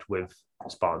then worked with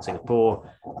Spartan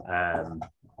Singapore,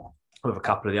 with a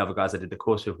couple of the other guys I did the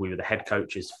course with. We were the head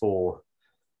coaches for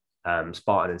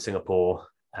Spartan in Singapore,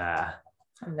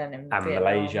 and then in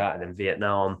Malaysia, and then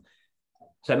Vietnam.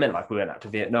 So it meant like we went out to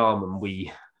Vietnam and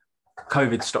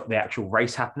COVID stopped the actual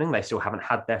race happening. They still haven't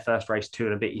had their first race 2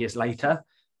 and a bit years later,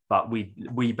 but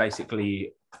we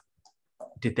basically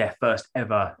did their first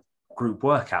ever group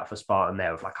workout for Spartan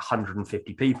there with like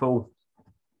 150 people,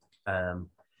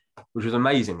 which was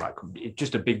amazing. Like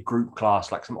just a big group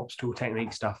class, like some obstacle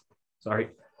technique stuff. Sorry.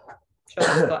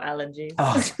 Sean's got allergies.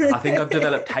 I think I've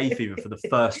developed hay fever for the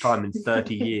first time in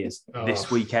 30 years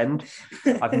this weekend.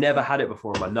 I've never had it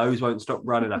before. My nose won't stop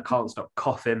running. I can't stop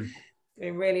coughing.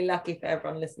 We're really lucky for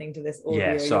everyone listening to this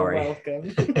audio. Yeah, sorry.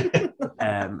 You're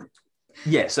welcome.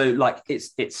 Yeah, so like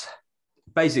it's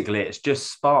basically it's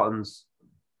just Spartans.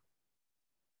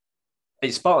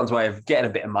 It's Spartan's way of getting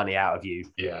a bit of money out of you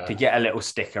to get a little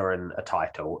sticker and a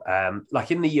title.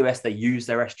 Like in the US, they use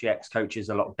their SGX coaches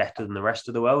a lot better than the rest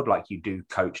of the world. Like you do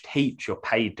coached heats, you're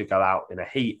paid to go out in a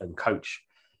heat and coach.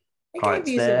 It gave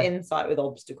you some insight with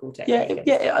obstacle technique.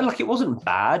 Yeah, like it wasn't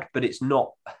bad, but it's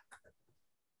not.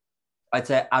 I'd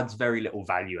say it adds very little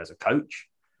value as a coach,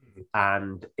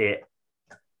 and in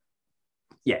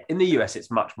the US,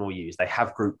 it's much more used. They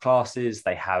have group classes,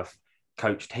 they have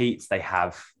coached heats, they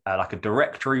have like a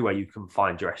directory where you can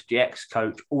find your SGX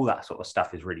coach. All that sort of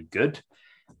stuff is really good.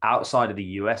 Outside of the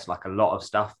US, like a lot of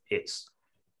stuff, it's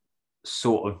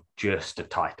sort of just a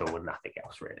title and nothing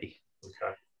else really.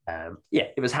 Okay.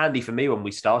 It was handy for me when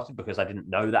we started because I didn't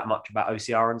know that much about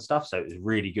OCR and stuff, so it was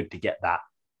really good to get that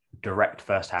direct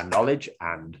first-hand knowledge,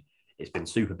 and it's been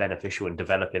super beneficial in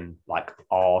developing like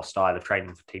our style of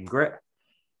training for Team Grit.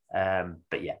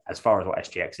 But yeah, as far as what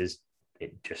SGX is,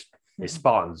 it just is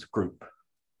Spartan's group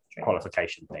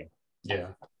qualification thing. Yeah.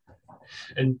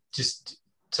 And just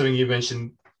something you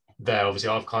mentioned there, obviously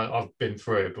I've been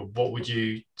through it, but what would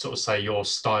you sort of say your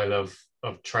style of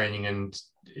training and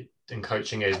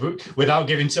coaching is, without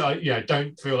giving to,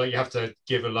 don't feel like you have to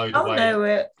give a load away.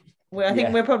 No, I think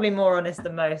we're probably more honest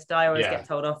than most. I always get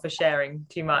told off for sharing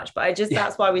too much, but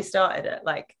that's why we started it.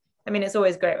 Like, I mean, it's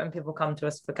always great when people come to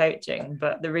us for coaching,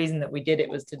 but the reason that we did it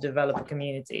was to develop a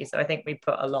community. So I think we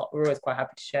put a lot. We're always quite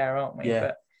happy to share, aren't we? Yeah.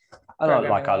 But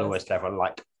I'll always tell everyone,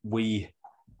 like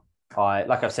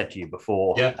like I've said to you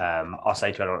before, I'll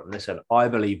say to everyone, listen, I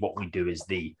believe what we do is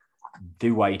the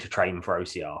way to train for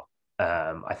OCR.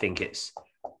 I think it's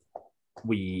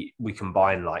we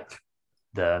combine like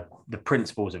the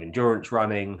principles of endurance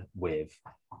running with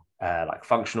like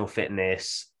functional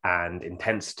fitness and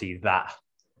intensity. That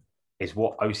is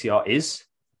what OCR is.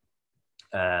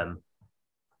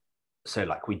 So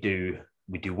like we do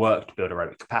work to build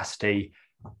aerobic capacity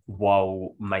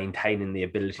while maintaining the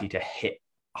ability to hit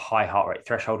high heart rate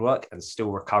threshold work and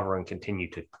still recover and continue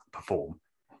to perform.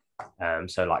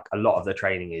 So like a lot of the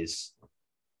training is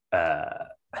I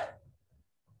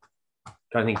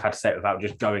don't think I've had to say it without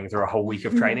just going through a whole week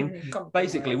of training.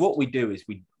 Basically, what we do is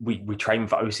we train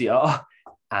for OCR.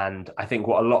 And I think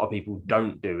what a lot of people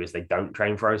don't do is they don't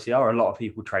train for OCR. A lot of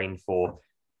people train for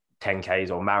 10Ks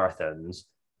or marathons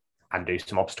and do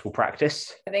some obstacle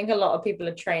practice. I think a lot of people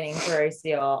are training for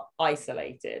OCR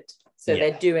isolated. So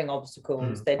they're doing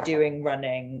obstacles, they're doing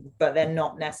running, but they're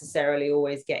not necessarily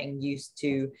always getting used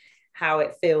to how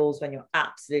it feels when you're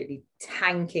absolutely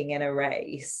tanking in a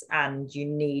race and you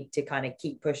need to kind of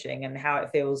keep pushing, and how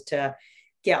it feels to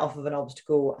get off of an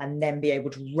obstacle and then be able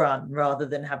to run rather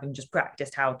than having just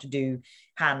practiced how to do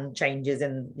hand changes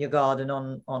in your garden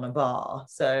on a bar.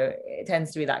 So it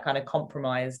tends to be that kind of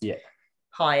compromised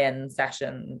high-end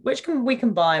session, which we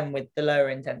combine with the lower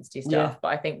intensity stuff, but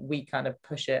I think we kind of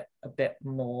push it a bit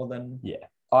more than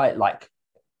I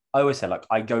always say, like,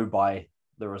 I go by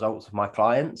the results of my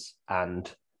clients,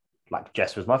 and like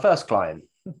Jess was my first client.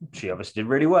 She obviously did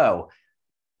really well.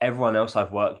 Everyone else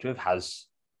I've worked with has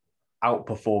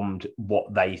outperformed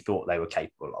what they thought they were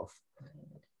capable of.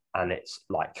 And it's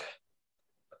like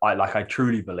I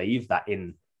truly believe that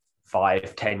in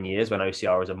 5-10 years, when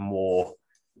OCR is a more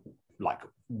like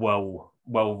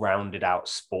well-rounded out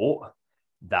sport,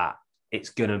 that it's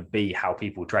going to be how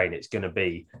people train. It's going to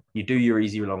be, you do your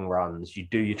easy long runs, you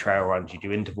do your trail runs, you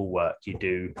do interval work, you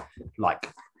do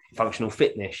like functional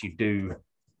fitness, you do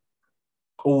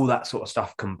all that sort of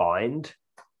stuff combined,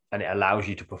 and it allows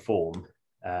you to perform.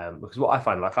 Because what I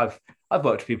find, like I've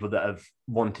worked with people that have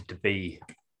wanted to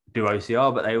do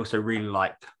OCR, but they also really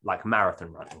like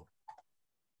marathon running,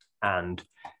 and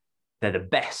they're the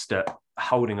best at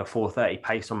holding a 4:30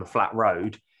 pace on the flat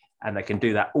road, and they can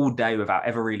do that all day without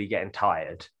ever really getting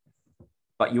tired.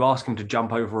 But you ask them to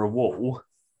jump over a wall,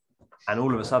 and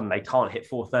all of a sudden they can't hit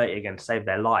 4:30 again to save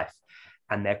their life,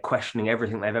 and they're questioning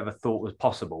everything they've ever thought was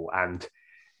possible, and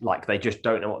like they just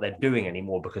don't know what they're doing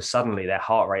anymore, because suddenly their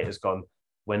heart rate has gone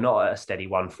we're not at a steady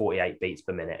 148 beats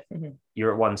per minute. Mhm.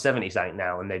 You're at 170 something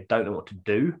now, and they don't know what to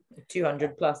do.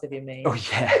 200 plus if you mean. Oh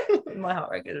yeah. My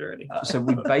heart rate is really high. So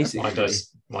we basically,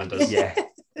 Mine does. yeah,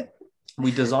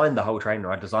 we designed the whole training.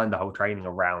 I designed the whole training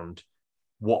around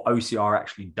what OCR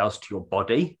actually does to your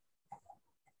body.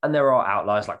 And there are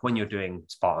outliers, like when you're doing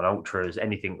Spartan Ultras,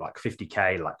 anything like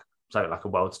 50K, like a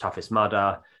world's toughest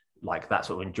mudder, like that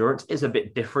sort of endurance is a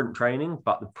bit different training,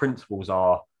 but the principles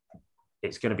are,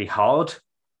 it's going to be hard.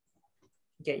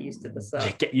 Get used to the stuff.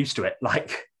 Yeah, get used to it.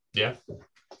 Like, Yeah.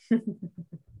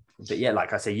 But yeah,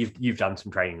 like I say, you've done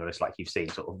some training on this, like you've seen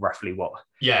sort of roughly what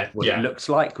it yeah. looks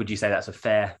like. Would you say that's a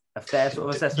fair sort of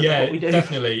assessment Yeah, of what we do?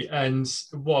 definitely. And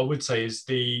what I would say is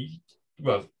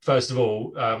well, first of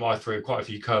all, I threw quite a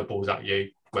few curveballs at you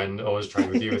when I was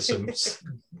training with you with some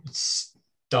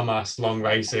dumbass long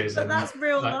races. But and that's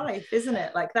real like, life, isn't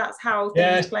it? Like that's how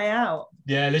things play out.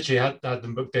 Yeah, literally had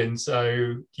them booked in.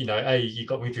 So, you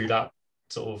got me through that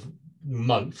sort of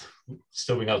month,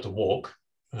 still being able to walk.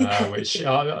 Which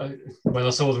when I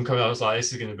saw them coming, I was like,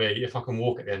 this is going to be, if I can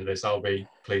walk at the end of this, I'll be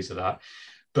pleased with that.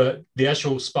 But the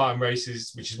actual Spartan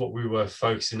races, which is what we were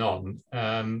focusing on,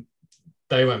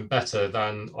 they went better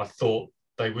than I thought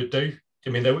they would do. I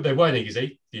mean, they weren't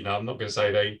easy, I'm not going to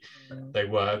say they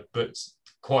were, but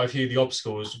quite a few of the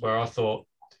obstacles where I thought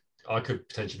I could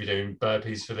potentially be doing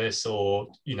burpees for this, or,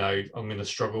 I'm going to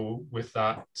struggle with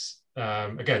that.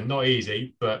 Again, not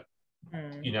easy, but,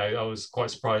 I was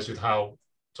quite surprised with how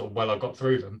sort of well I got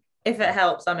through them. If it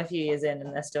helps, I'm a few years in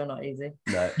and they're still not easy.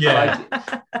 No. Yeah.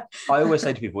 I always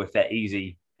say to people, if they're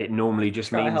easy, it normally just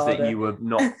Try means harder. that you were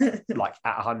not like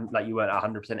at 100, like you weren't at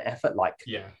 100% effort. Like,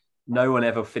 Yeah. No one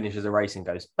ever finishes a race and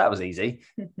goes, that was easy,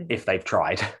 if they've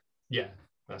tried. Yeah,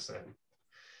 that's it.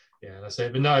 Yeah, that's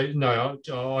it. But no,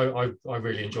 I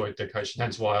really enjoyed the coaching.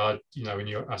 Hence why when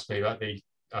you asked me about the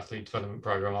athlete development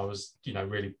program, I was,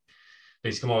 really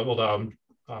pleased to come on. Although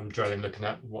I'm dreading looking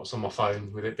at what's on my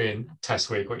phone with it being test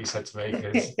week, what you said to me,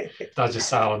 because that just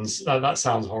sounds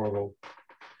horrible.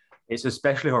 It's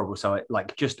especially horrible. So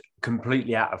like just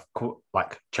completely out of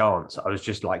like chance, I was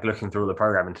just like looking through all the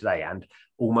programming today, and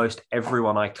almost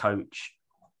everyone I coach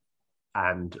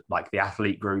and like the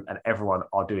athlete group and everyone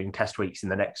are doing test weeks in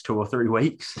the next 2 or 3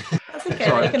 weeks. That's okay.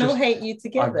 So they can all hate you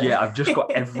together. I've just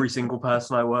got every single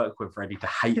person I work with ready to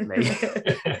hate me.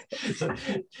 So,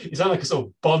 you sound like a sort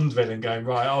of Bond villain going,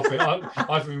 right,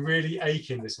 I've been really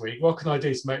aching this week. What can I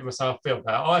do to make myself feel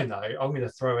better? I know, I'm going to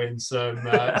throw in some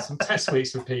test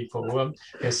weeks for people. I'm going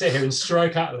to sit here and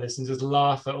stroke Atlas and just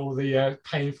laugh at all the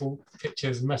painful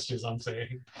pictures and messages I'm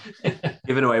seeing.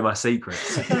 Giving away my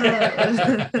secrets.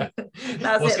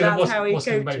 That's how he what's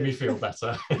going to make me feel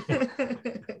better?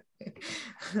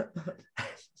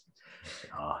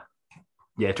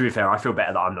 Yeah, to be fair, I feel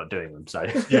better that I'm not doing them. So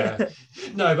yeah,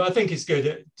 no, but I think it's good.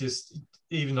 It just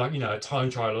even like a time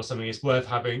trial or something, it's worth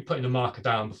putting a marker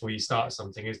down before you start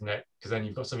something, isn't it? Because then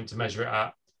you've got something to measure it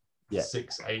at. Yeah.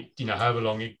 6, 8, however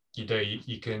long you do,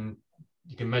 you can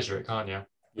measure it, can't you?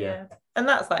 Yeah, and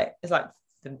that's it's like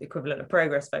the equivalent of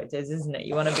progress photos, isn't it?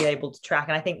 You want to be able to track,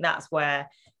 and I think that's where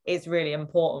it's really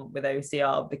important with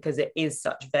OCR, because it is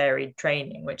such varied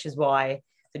training, which is why,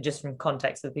 just from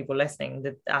context of the people listening,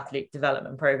 the athlete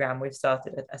development program, we've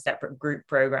started a separate group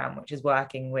program which is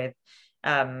working with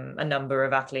a number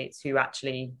of athletes who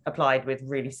actually applied with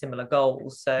really similar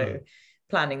goals. So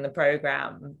planning the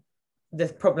program, the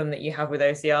problem that you have with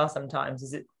OCR sometimes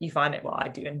is that you find it, well, I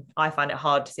do, and I find it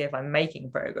hard to see if I'm making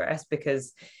progress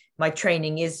because my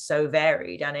training is so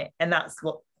varied, and that's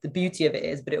what the beauty of it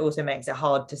is, but it also makes it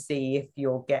hard to see if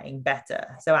you're getting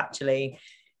better. So actually,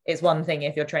 it's one thing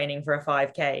if you're training for a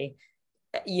 5K,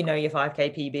 your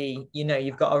 5K PB,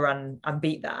 you've got to run and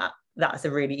beat that. That's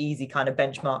a really easy kind of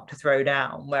benchmark to throw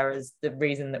down. Whereas the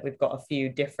reason that we've got a few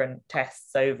different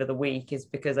tests over the week is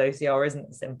because OCR isn't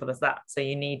as simple as that. So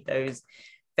you need those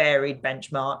varied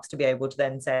benchmarks to be able to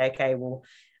then say, okay, well,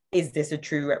 is this a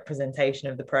true representation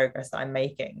of the progress that I'm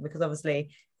making? Because obviously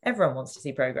everyone wants to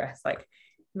see progress. Like,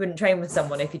 you wouldn't train with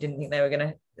someone if you didn't think they were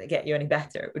going to get you any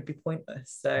better. It would be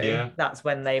pointless. So that's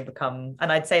when they become, and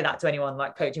I'd say that to anyone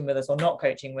like coaching with us or not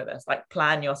coaching with us, like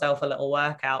plan yourself a little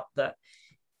workout that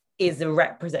is a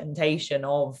representation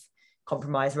of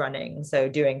compromise running. So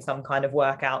doing some kind of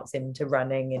workouts into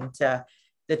running, into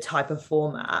the type of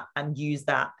format, and use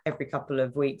that every couple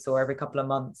of weeks or every couple of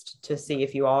months to see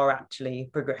if you are actually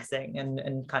progressing,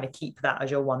 and kind of keep that as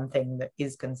your one thing that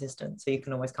is consistent. So you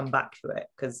can always come back to it,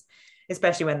 because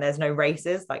especially when there's no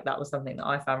races. Like that was something that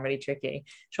I found really tricky.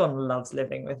 Sean loves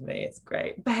living with me. It's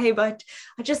great. Babe, I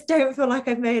just don't feel like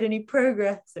I've made any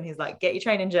progress. And he's like, get your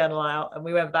training journal out. And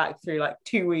we went back through like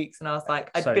 2 weeks and I was like,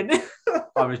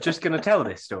 I was just going to tell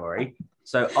this story.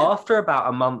 So after about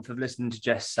a month of listening to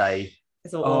Jess say,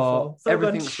 it's all awful. It's all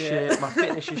everything's shit. My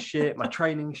fitness is shit. My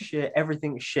training's shit.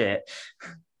 Everything's shit.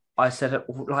 I said,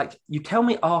 like, you tell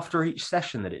me after each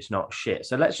session that it's not shit.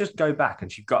 So let's just go back.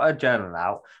 And she got her journal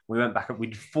out. We went back and we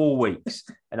did 4 weeks.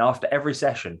 And after every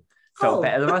session, felt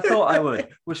better than I thought I would,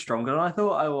 was stronger than I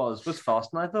thought I was faster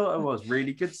than I thought I was,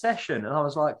 really good session. And I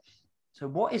was like, so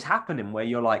what is happening where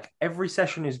you're like, every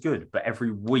session is good, but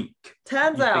every week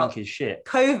turns you out think is shit?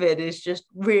 COVID is just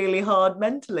really hard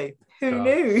mentally. Who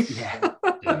knew? Yeah.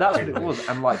 And that's what it was.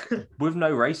 And like with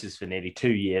no races for nearly 2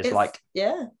 years, you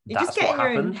just get in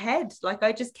your own head. Like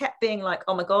I just kept being like,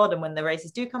 oh my God, and when the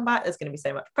races do come back, there's going to be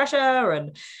so much pressure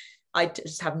and I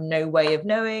just have no way of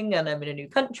knowing, and I'm in a new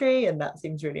country and that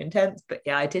seems really intense. But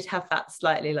yeah, I did have that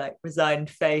slightly like resigned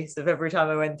face of every time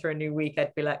I went through a new week,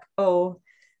 I'd be like, oh,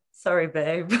 sorry,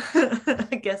 babe.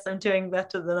 I guess I'm doing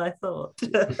better than I thought.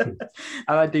 And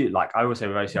I do, like, I always say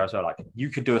with OCR as well, like, you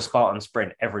could do a Spartan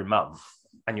sprint every month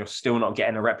and you're still not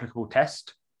getting a replicable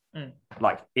test.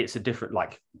 Like, it's a different,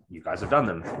 like, you guys have done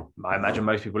them. I imagine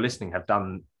most people listening have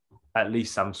done at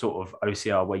least some sort of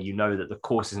OCR where you know that the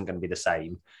course isn't going to be the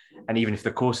same. And even if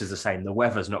the course is the same, the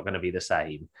weather's not going to be the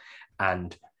same.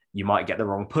 And you might get the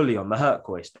wrong pulley on the Herc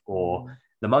hoist, or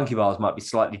the monkey bars might be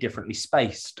slightly differently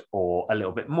spaced or a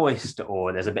little bit moist,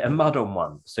 or there's a bit of mud on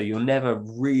one. So you're never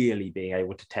really being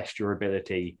able to test your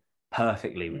ability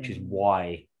perfectly, which is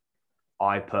why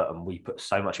we put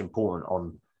so much importance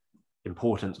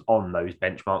on those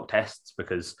benchmark tests,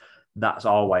 because that's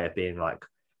our way of being like,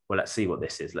 well, let's see what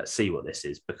this is. Let's see what this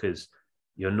is, because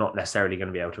you're not necessarily going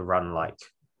to be able to run, like,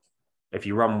 if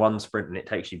you run one sprint and it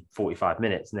takes you 45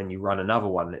 minutes and then you run another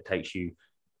one and it takes you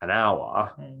an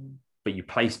hour, but you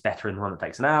place better in the one that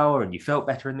takes an hour and you felt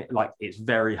better in it, like, it's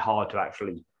very hard to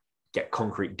actually get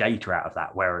concrete data out of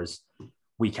that. Whereas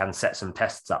we can set some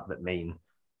tests up that mean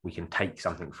we can take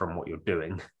something from what you're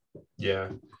doing. Yeah.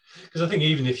 Because I think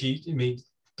even if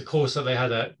the course that they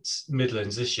had at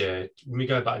Midlands this year, when we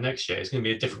go back next year, it's going to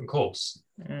be a different course.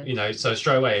 So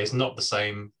straight away, it's not the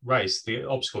same race. The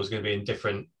obstacle is going to be in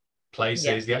different places.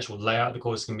 Yeah. The actual layout of the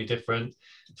course is going to be different.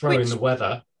 Throw in the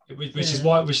weather, which is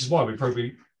why we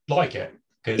probably like it.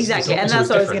 Exactly. And that's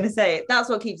what I was going to say. That's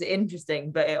what keeps it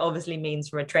interesting. But it obviously means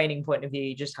from a training point of view,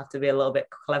 you just have to be a little bit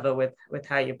clever with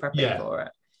how you're prepping for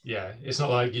it. Yeah, it's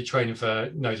not like you're training for,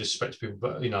 no disrespect to people,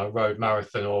 but, a road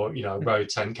marathon or, road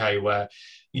 10K where,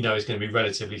 it's going to be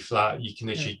relatively flat. You can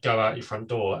literally go out your front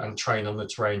door and train on the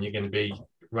terrain you're going to be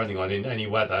running on in any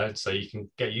weather, so you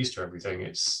can get used to everything.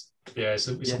 It's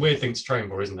a weird thing to train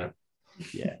for, isn't it?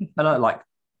 Yeah. And I like,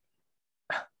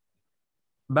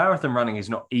 marathon running is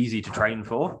not easy to train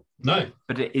for. No.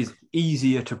 But it is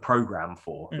easier to program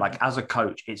for. Like, as a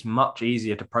coach, it's much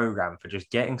easier to program for just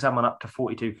getting someone up to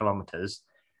 42 kilometers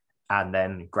and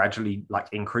then gradually, like,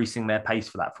 increasing their pace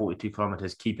for that 42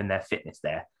 kilometers, keeping their fitness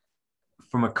there.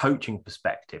 From a coaching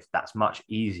perspective, that's much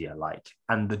easier. Like,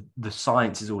 and the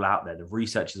science is all out there. The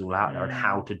research is all out there on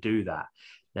how to do that.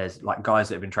 There's like guys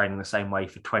that have been training the same way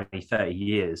for 20, 30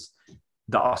 years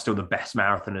that are still the best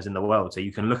marathoners in the world. So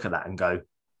you can look at that and go,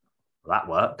 well, that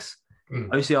works.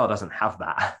 OCR doesn't have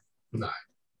that. No.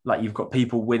 Like, you've got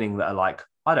people winning that are like,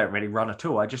 I don't really run at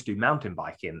all. I just do mountain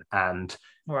biking and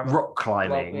rock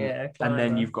climbing. And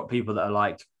then you've got people that are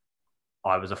like,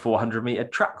 I was a 400-meter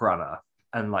track runner.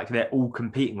 And like, they're all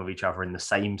competing with each other in the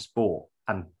same sport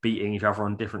and beating each other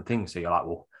on different things. So you're like,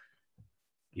 well,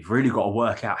 you've really got to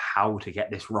work out how to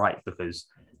get this right, because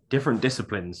different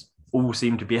disciplines all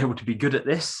seem to be able to be good at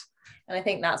this. And I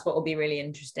think that's what will be really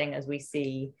interesting as we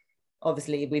see,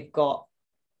 obviously, we've got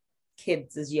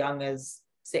kids as young as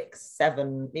 6,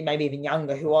 7, maybe even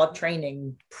younger, who are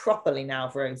training properly now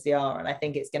for OCR. And I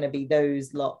think it's going to be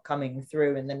those lot coming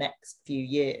through in the next few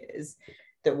years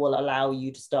that will allow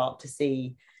you to start to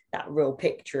see that real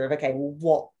picture of, okay, well,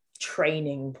 what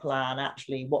training plan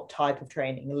actually, what type of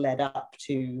training led up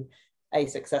to a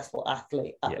successful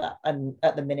athlete at that. And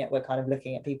at the minute, we're kind of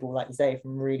looking at people, like you say,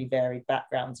 from really varied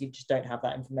backgrounds. You just don't have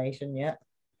that information yet.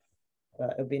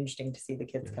 But it'll be interesting to see the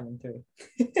kids coming through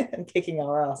and kicking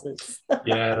our asses.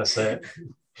 Yeah, that's it.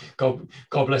 God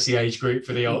bless the age group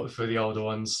for the older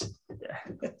ones.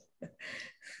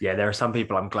 Yeah, there are some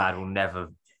people I'm glad will never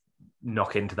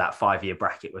knock into that 5-year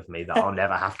bracket with me that I'll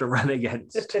never have to run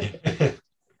against.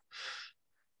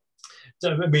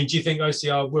 So, I mean, do you think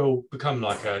OCR will become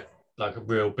like a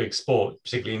real big sport,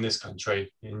 particularly in this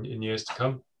country, in years to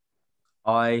come?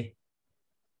 I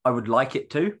I would like it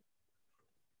to.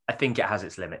 I think it has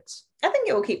its limits. I think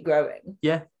it will keep growing.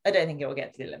 Yeah. I don't think it will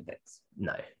get to the Olympics.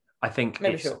 No, I think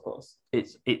Maybe short course.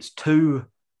 It's too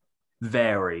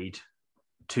varied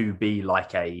to be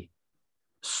like a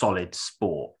solid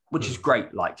sport, which is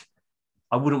great. Like,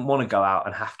 I wouldn't want to go out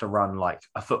and have to run like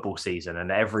a football season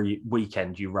and every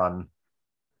weekend you run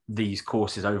these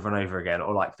courses over and over again,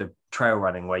 or like the trail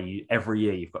running where you every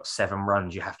year you've got 7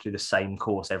 runs, you have to do the same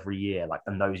course every year, like,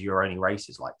 and those are your only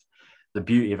races. Like, the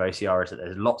beauty of OCR is that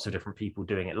there's lots of different people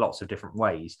doing it lots of different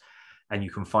ways, and you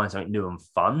can find something new and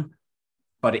fun,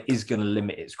 but it is going to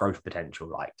limit its growth potential.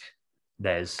 Like,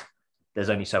 there's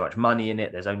only so much money in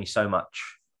it, there's only so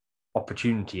much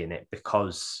opportunity in it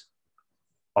because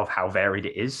of how varied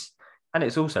it is. And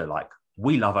it's also like,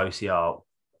 we love OCR,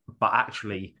 but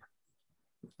actually,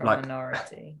 like,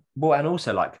 minority. Well, and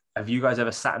also, like, have you guys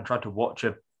ever sat and tried to watch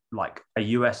a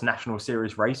US national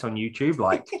series race on YouTube?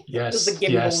 Like, yes, the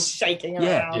gimbal shaking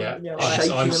around. Yeah.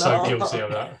 Shaking I'm so around. guilty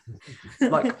of that.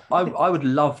 Like, I would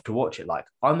love to watch it. Like,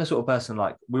 I'm the sort of person,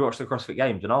 like, we watch the CrossFit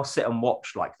Games and I'll sit and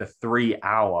watch like the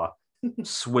 3-hour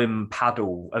swim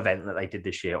paddle event that they did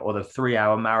this year, or the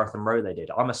 3-hour marathon row they did.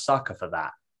 I'm a sucker for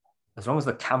that, as long as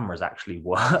the cameras actually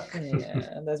work.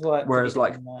 Yeah, there's work. Whereas,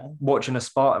 like, watching a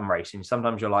Spartan racing,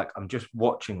 sometimes you're like, I'm just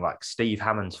watching like Steve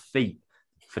Hammond's feet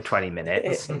for 20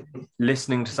 minutes,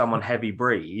 listening to someone heavy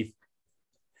breathe,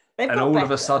 and all of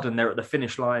a sudden they're at the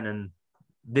finish line and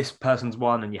this person's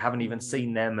won and you haven't even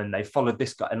seen them and they followed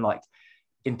this guy. And like,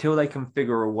 until they can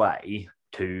figure a way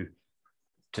to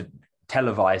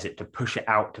televise it, to push it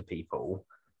out to people,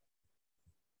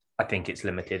 I think it's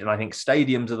limited. And I think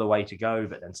stadiums are the way to go,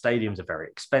 but then stadiums are very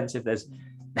expensive. There's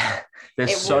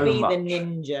so much. It will be the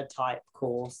ninja type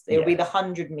course. It will be the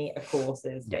 100-meter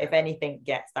courses. But if anything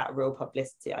gets that real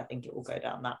publicity, I think it will go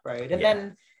down that road. And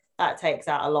then that takes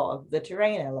out a lot of the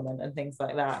terrain element and things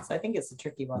like that. So I think it's a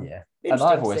tricky one. Yeah. And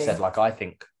I've always said, like, I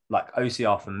think like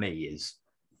OCR for me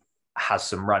has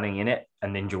some running in it,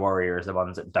 and Ninja Warrior is the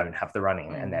ones that don't have the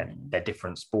running in it, and they're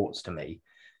different sports to me.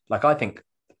 Like, I think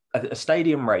a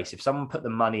stadium race, if someone put the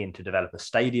money in to develop a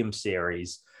stadium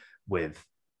series with,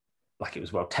 like, it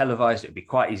was well televised, it would be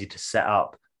quite easy to set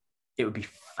up. It would be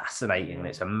fascinating, and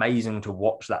it's amazing to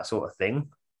watch that sort of thing.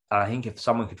 And I think if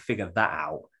someone could figure that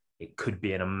out, it could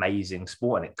be an amazing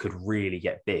sport and it could really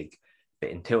get big.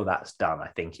 But until that's done, I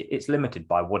think it's limited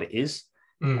by what it is.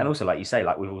 And also, like you say,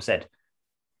 like we've all said,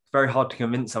 it's very hard to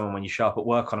convince someone when you show up at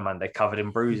work on a Monday covered in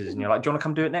bruises and you're like, do you want to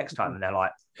come do it next time? And they're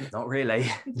like, not really.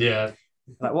 Yeah.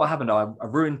 Like, what happened? I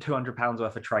ruined £200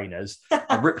 worth of trainers.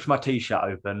 I ripped my t-shirt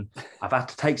open. I've had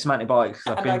to take some antibiotics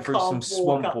because I've been through some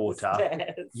swamp water.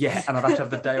 Yeah, and I've had to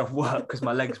have the day off work because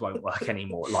my legs won't work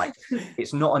anymore. Like,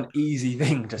 it's not an easy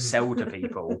thing to sell to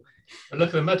people. But look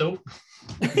at the medal.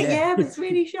 Yeah, but it's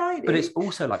really shiny. But it's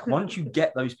also like, once you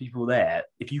get those people there,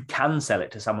 if you can sell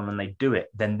it to someone and they do it,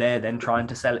 then they're then trying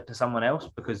to sell it to someone else.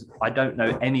 Because I don't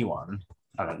know anyone,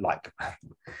 like,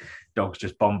 dogs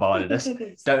just bombarded us,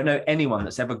 don't know anyone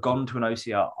that's ever gone to an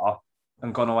OCR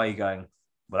and gone away going,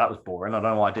 well, that was boring, I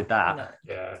don't know why I did that. No.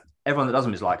 Yeah. Everyone that does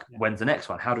them is like, when's the next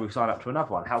one? How do we sign up to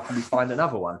another one? How can we find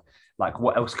another one? Like,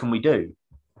 what else can we do?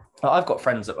 I've got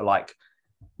friends that were like,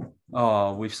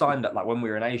 oh, we've signed up, like when we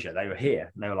were in Asia, they were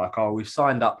here and they were like, oh, we've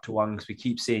signed up to one because we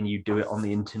keep seeing you do it on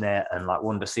the internet and like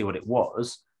wanted to see what it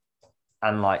was.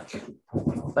 And like,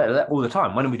 all the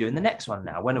time, when are we doing the next one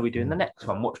now? When are we doing the next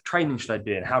one? What training should I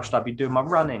be doing? How should I be doing my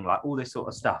running? Like, all this sort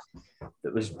of stuff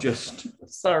that was just...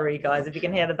 Sorry, guys, if you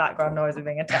can hear the background noise of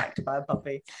being attacked by a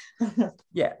puppy.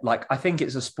 Yeah, like, I think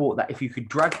it's a sport that if you could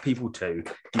drag people to,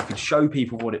 you could show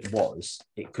people what it was,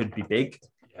 it could be big.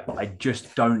 But I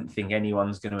just don't think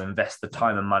anyone's going to invest the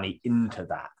time and money into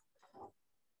that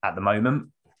at the moment.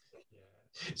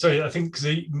 So I think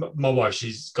my wife,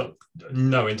 she's got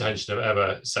no intention of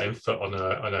ever setting foot on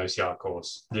an OCR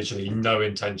course, literally no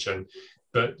intention.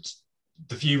 But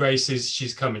the few races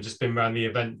she's come and just been around the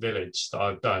event village that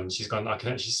I've done, she's gone, I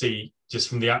can actually see just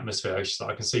from the atmosphere, she's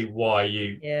like, I can see why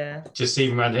just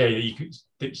even around here,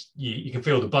 you can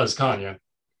feel the buzz, can't you?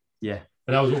 Yeah.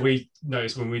 And that was what we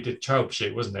noticed when we did trail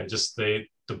pursuit, wasn't it? Just the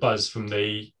buzz from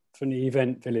the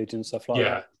event village and stuff like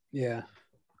that. Yeah.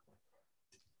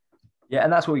 Yeah,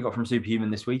 and that's what we got from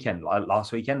Superhuman this weekend, like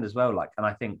last weekend as well. Like, and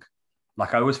I think,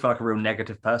 like, I always feel like a real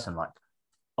negative person. Like,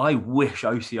 I wish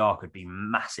OCR could be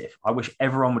massive. I wish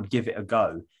everyone would give it a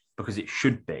go because it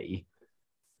should be.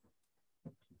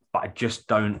 But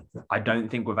I don't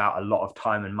think without a lot of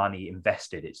time and money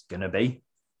invested, it's going to be.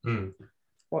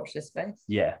 Watch this space.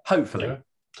 Yeah, hopefully. Yeah,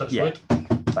 touch wood.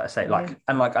 Like I say, like,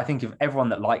 and like, I think if everyone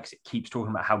that likes it keeps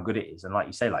talking about how good it is, and like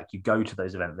you say, like, you go to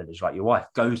those event villages, like your wife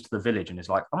goes to the village and is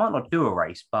like, I might not do a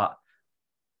race, but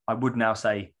I would now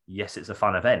say, yes, it's a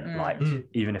fun event. Like,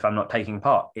 even if I'm not taking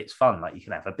part, it's fun. Like, you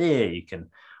can have a beer, you can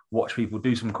watch people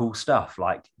do some cool stuff.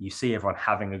 Like, you see everyone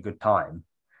having a good time.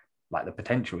 Like, the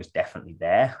potential is definitely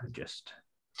there.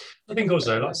 I think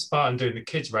also like Spartan doing the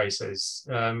kids races,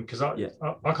 because I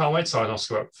can't wait to sign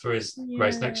Oscar up for his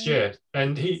race next year,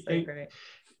 and he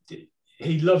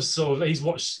loves sort of, he's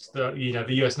watched the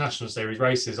the US National Series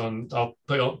races on. I'll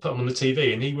put them on the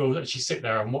TV, and he will actually sit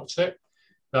there and watch it.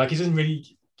 Like, he doesn't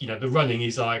really, the running,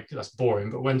 he's like, that's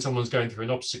boring, but when someone's going through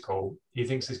an obstacle, he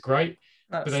thinks it's great.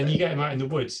 But then you get him out in the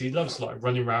woods, he loves like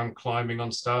running around, climbing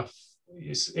on stuff.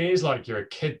 It is like you're a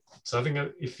kid. So I think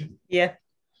if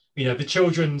the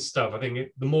children's stuff, I think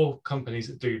the more companies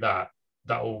that do that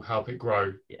will help it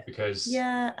grow, because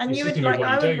and you would like,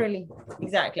 I would really,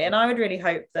 exactly, and I would really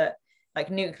hope that like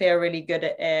Nuclear are really good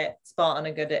at it, Spartan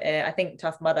are good at it. I think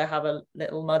Tough Mudder have a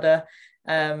little Mudder.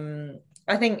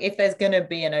 I think if there's going to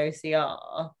be an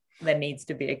OCR, there needs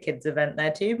to be a kids event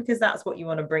there too, because that's what you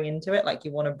want to bring into it. Like,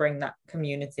 you want to bring that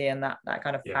community and that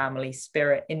kind of family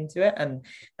spirit into it. And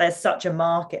there's such a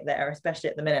market there, especially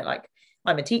at the minute. Like,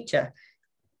 I'm a teacher.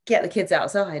 Get the kids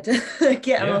outside,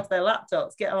 get them off their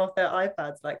laptops, get them off their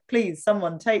iPads. Like, please,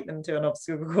 someone take them to an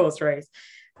obstacle course race.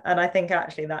 And I think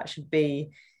actually that should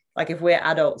be, like, if we're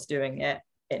adults doing it,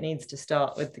 it needs to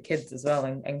start with the kids as well,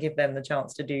 and give them the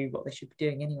chance to do what they should be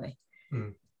doing anyway.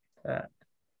 But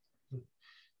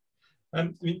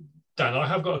Dan, I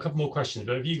have got a couple more questions,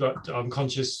 but have you got, I'm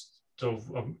conscious of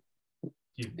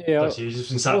you've just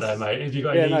been sat there, mate. Have you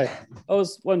got any? I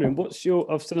was wondering,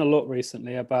 I've seen a lot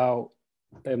recently about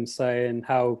them saying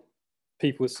how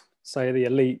people say the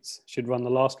elites should run the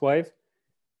last wave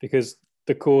because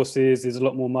the courses is a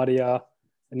lot more muddier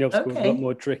and the obstacles a lot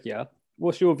more trickier.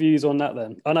 What's your views on that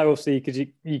then? I know obviously because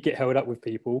you get held up with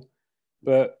people,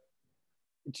 but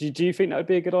do you think that would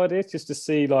be a good idea, just to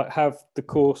see, like, have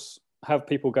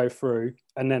people go through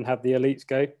and then have the elites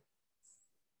go?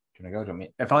 Can I go to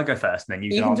me? If I go first, then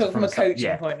you can talk from a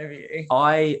coaching point of view.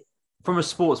 From a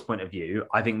sports point of view,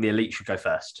 I think the elite should go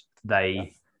first.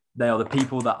 They are the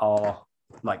people that are,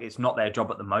 like, it's not their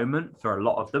job at the moment for a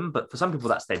lot of them, but for some people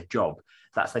that's their job.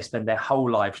 They spend their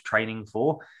whole lives training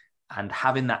for, and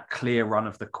having that clear run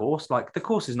of the course. Like, the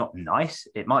course is not nice.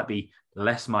 It might be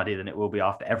less muddy than it will be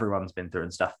after everyone's been through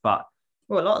and stuff, but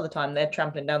a lot of the time they're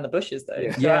trampling down the bushes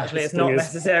though. So actually it's not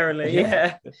necessarily.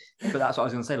 But that's what I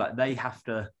was going to say. Like, they have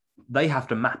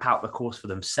to map out the course for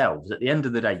themselves. At the end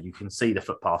of the day, you can see the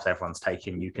footpaths everyone's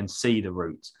taking, you can see the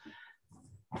routes,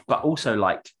 but also,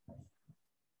 like,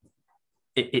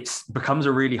 it becomes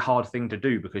a really hard thing to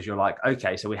do, because you're like,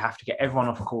 okay, so we have to get everyone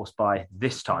off course by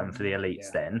this time for the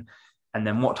elites then, and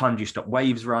then what time do you stop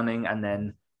waves running? And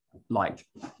then, like,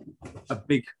 a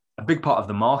big part of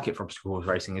the market for obstacle course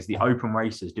racing is the open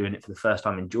racers doing it for the first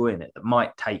time, enjoying it, that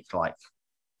might take like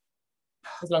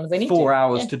as long as they need 4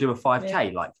 hours to do a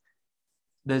 5k. Like,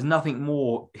 there's nothing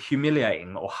more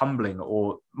humiliating or humbling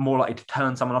or more likely to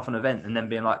turn someone off an event and then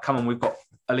being like, come on, we've got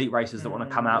elite racers that want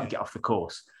to come out and get off the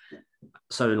course.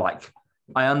 So, like,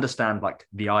 I understand, like,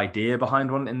 the idea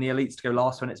behind wanting the elites to go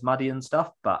last when it's muddy and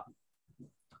stuff, but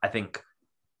I think,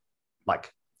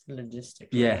 like,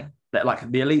 logistically, that,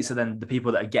 like, the elites are then the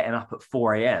people that are getting up at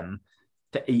 4 a.m.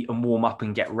 to eat and warm up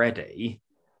and get ready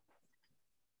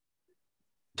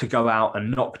to go out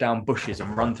and knock down bushes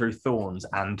and run through thorns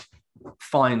and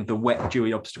find the wet,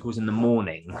 dewy obstacles in the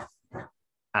morning.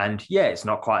 And it's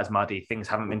not quite as muddy. Things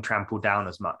haven't been trampled down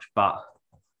as much, but,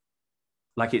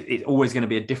 like, it's always going to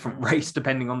be a different race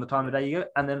depending on the time of day you go.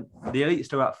 And then the elites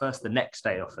go out first the next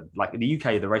day often. Like, in the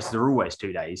UK, the races are always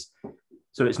 2 days.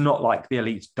 So it's not like the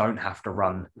elites don't have to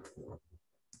run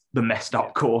the messed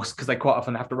up course, because they quite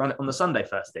often have to run it on the Sunday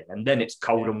first thing. And then it's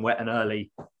cold and wet and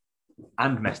early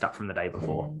and messed up from the day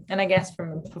before. And I guess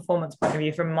from a performance point of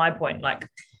view, from my point, like,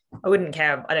 I don't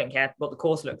care what the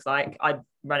course looks like. I'd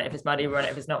run it if it's muddy, run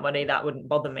it if it's not muddy. That wouldn't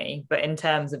bother me. But in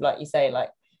terms of, like you say, like,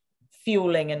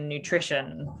 fueling and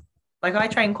nutrition, like, I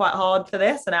train quite hard for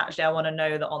this, and actually I want to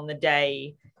know that on the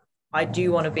day I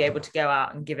do want to be able to go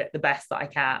out and give it the best that I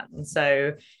can. And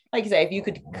so, like you say, if you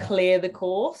could clear the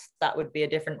course, that would be a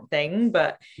different thing.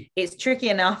 But it's tricky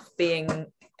enough being,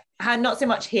 not so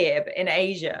much here, but in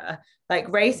Asia,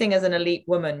 like, racing as an elite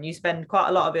woman, you spend quite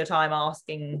a lot of your time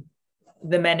asking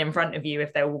the men in front of you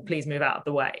if they will please move out of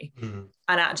the way. And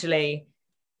actually,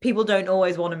 people don't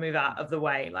always want to move out of the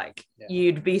way. Like,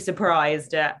 you'd be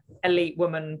surprised at elite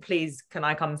woman, please, can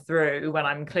I come through, when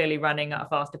I'm clearly running at a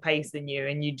faster pace than you,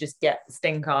 and you just get the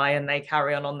stink eye and they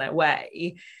carry on their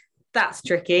way. that's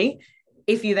tricky.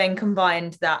 If you then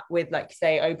combined that with, like,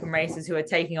 say, open racers who are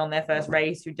taking on their first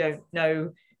race, who don't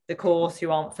know the course,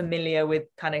 who aren't familiar with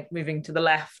kind of moving to the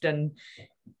left, and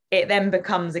it then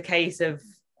becomes a case of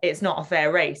it's not a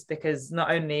fair race, because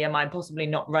not only am I possibly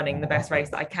not running the best race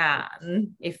that I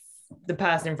can, if the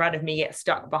person in front of me gets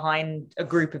stuck behind a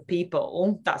group of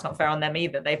people, that's not fair on them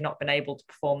either. They've not been able to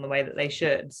perform the way that they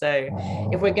should. So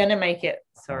if we're going to make it,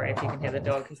 sorry if you can hear the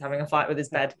dog, he's having a fight with his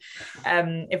bed.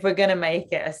 If we're going to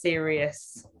make it a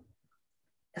serious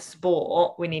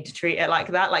sport, we need to treat it like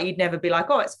that. Like, you'd never be like,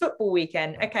 oh, it's football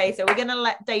weekend, okay, so we're going to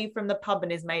let Dave from the pub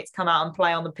and his mates come out and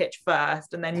play on the pitch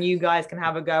first, and then you guys can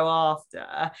have a go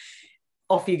after.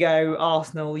 Off you go,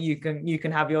 Arsenal, you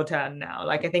can have your turn now.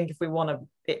 Like, I think if we want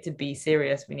it to be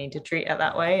serious, we need to treat it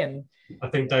that way. And I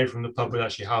think Dave from the pub would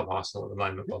actually have Arsenal at the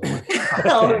moment, by the way.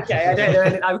 Oh, okay, I don't know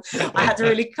anything. I had to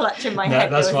really clutch in my head.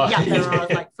 That's there was fine. a gap there where I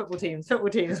was like, football teams.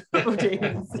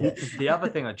 The other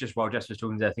thing while Jess was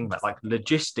talking there, think about, like,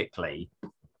 logistically,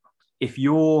 if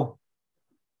you're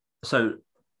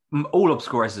all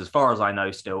obstacle races, as far as I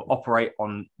know, still operate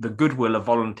on the goodwill of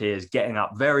volunteers getting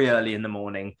up very early in the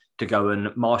morning to go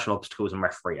and marshal obstacles and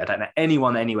referee. I don't know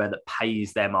anyone anywhere that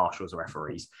pays their marshals or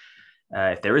referees.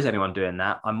 If there is anyone doing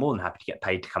that, I'm more than happy to get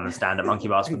paid to come and stand at monkey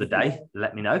bars for the day.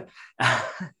 Let me know.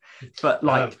 But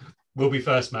like, we'll be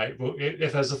first, mate.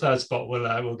 If there's a third spot,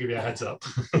 we'll give you a heads up.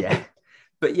 Yeah,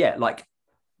 but yeah, like,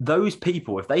 those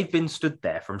people, if they've been stood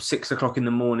there from 6 o'clock in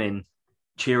the morning,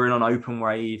 cheering on open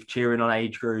wave, cheering on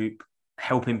age group,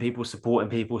 helping people, supporting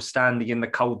people, standing in the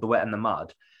cold, the wet, and the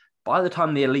mud, by the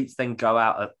time the elites then go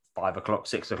out at 5 o'clock,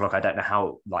 6 o'clock, I don't know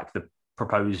how, like, the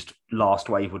proposed last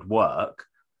wave would work,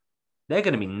 they're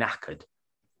going to be knackered.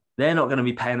 They're not going to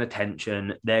be paying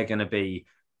attention. They're going to be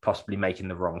possibly making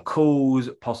the wrong calls,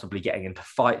 possibly getting into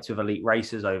fights with elite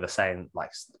racers over saying,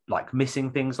 like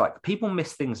missing things. Like, people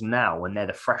miss things now when they're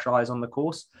the fresh eyes on the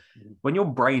course. When your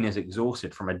brain is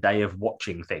exhausted from a day of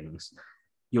watching things,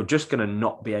 you're just going to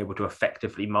not be able to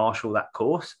effectively marshal that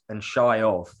course, and shy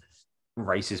of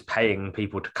races paying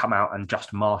people to come out and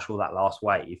just marshal that last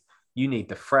wave. You need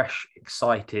the fresh,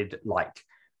 excited, like,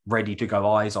 ready to go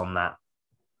eyes on that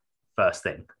first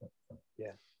thing.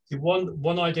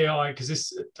 One idea, because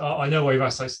this, I know why you've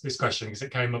asked this question, because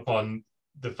it came up on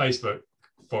the Facebook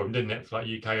forum, didn't it, for like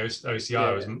UK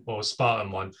OCR or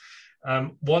Spartan one.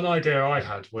 One idea I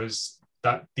had was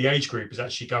that the age group is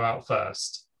actually go out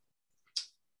first,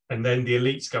 and then the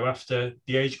elites go after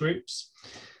the age groups.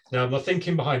 Now, my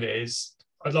thinking behind it is,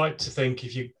 I'd like to think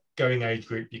if you're going age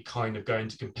group, you're kind of going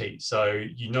to compete, so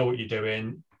you know what you're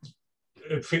doing.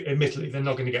 Admittedly, they're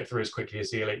not going to get through as quickly as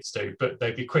the elites do, but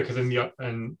they'd be quicker than the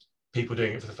people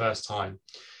doing it for the first time.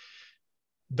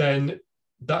 Then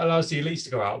that allows the elites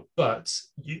to go out. But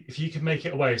if you could make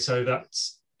it a way so that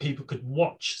people could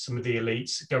watch some of the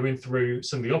elites going through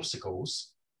some of the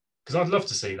obstacles, because I'd love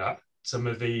to see that. Some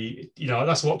of the,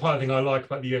 that's what part of the thing I like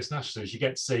about the US Nationals. You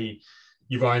get to see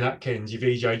your Ryan Atkins, your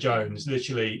VJ Jones,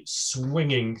 literally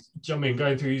swinging,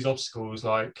 going through these obstacles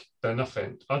like they're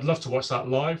nothing. I'd love to watch that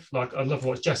live. Like, I'd love to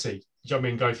watch Jesse,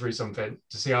 go through something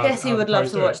to see how Jesse would love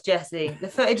to watch Jesse. The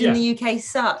footage in the UK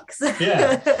sucks.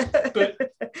 Yeah, but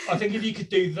I think if you could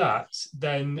do that,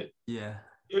 then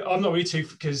I'm not really too,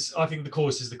 because I think the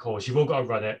course is the course. You've all got to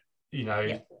run it.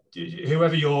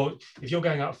 Whoever if you're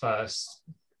going out first,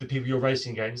 the people you're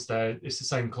racing against, it's the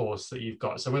same course that you've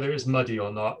got. So whether it's muddy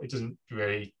or not, it doesn't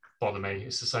really bother me.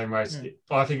 It's the same race.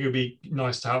 But I think it would be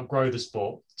nice to outgrow the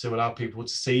sport to allow people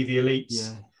to see the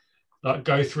elites like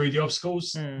go through the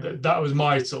obstacles. That was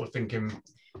my sort of thinking.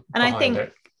 And I think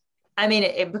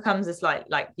it becomes this like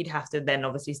you'd have to then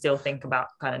obviously still think about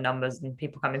kind of numbers and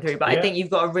people coming through. But I think you've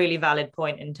got a really valid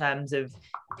point in terms of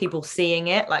people seeing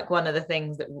it. Like, one of the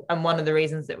things one of the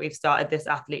reasons that we've started this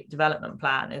athlete development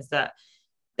plan is that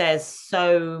there's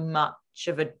so much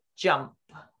of a jump,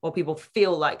 or people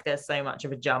feel like there's so much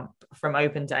of a jump from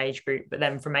open to age group, but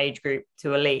then from age group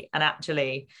to elite. And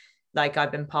actually, like,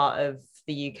 I've been part of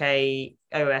the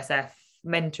UK OSF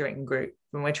mentoring group,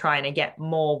 and we're trying to get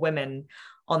more women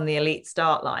on the elite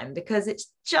start line, because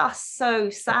it's just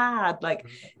so sad. Like,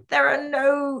 there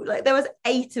was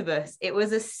 8 of us. It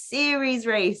was a series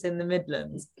race in the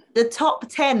Midlands. The top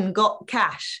 10 got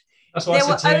cash. That's why there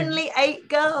were only 8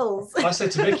 girls. I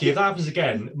said to Vicky, if that happens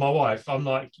again, my wife, I'm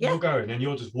like, you're going and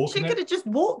you're just walking. She could have just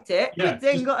walked it, but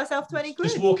then got herself 20 quid.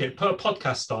 Just walk it, put a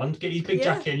podcast on, get your big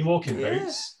jacket and your walking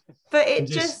boots. But it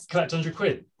just collect 100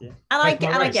 quid. And I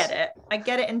get it. I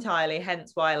get it entirely.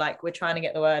 Hence why, like, we're trying to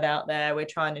get the word out there. We're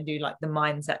trying to do like the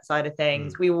mindset side of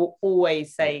things. We will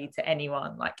always say to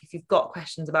anyone, like, if you've got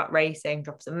questions about racing,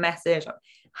 drop us a message. I'm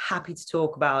happy to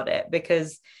talk about it,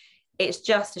 because it's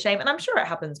just a shame. And I'm sure it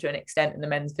happens to an extent in the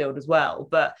men's field as well,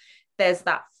 but there's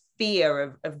that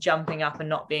fear of jumping up and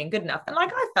not being good enough. And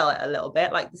like, I felt it a little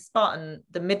bit, like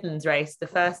the Midlands race,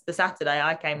 the Saturday,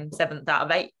 I came 7th out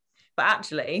of 8, but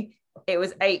actually it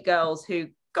was 8 girls who,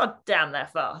 god damn, they're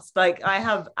fast. Like, I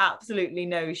have absolutely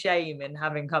no shame in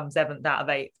having come 7th out of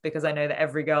 8, because I know that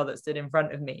every girl that stood in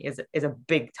front of me is a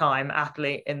big time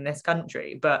athlete in this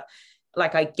country. But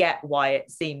like, I get why it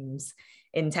seems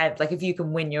intense. Like, if you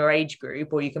can win your age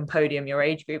group or you can podium your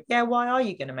age group, yeah, why are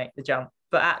you going to make the jump?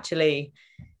 But actually,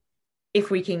 if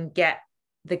we can get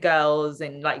the girls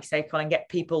and, like you say, Colin, get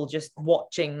people just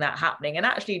watching that happening, and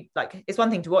actually, like, it's one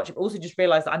thing to watch it, but also just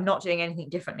realize that I'm not doing anything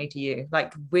differently to you.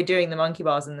 Like, we're doing the monkey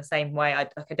bars in the same way. I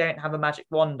don't have a magic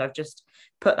wand. I've just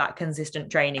put that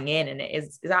consistent training in, and it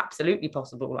is absolutely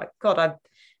possible. Like, God, I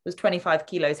was 25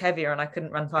 kilos heavier and I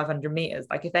couldn't run 500 meters.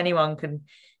 Like, if anyone can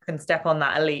step on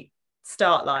that elite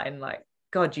start line, like,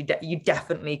 God, you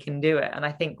definitely can do it. And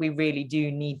I think we really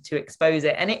do need to expose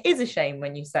it. And it is a shame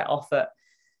when you set off at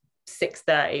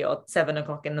 6:30 or 7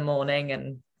 o'clock in the morning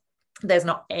and there's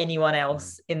not anyone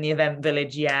else in the event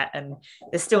village yet, and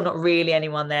there's still not really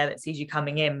anyone there that sees you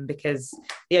coming in, because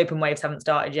the open waves haven't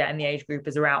started yet and the age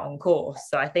groupers are out on course.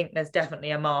 So I think there's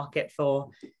definitely a market for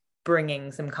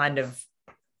bringing some kind of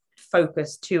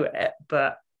focus to it,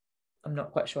 but I'm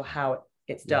not quite sure how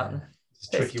it's done.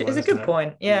 It's a good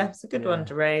point. Yeah, it's a good one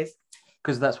to raise.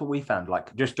 Because that's what we found.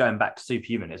 Like, just going back to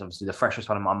Superhuman is obviously the freshest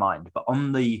one in my mind. But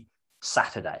on the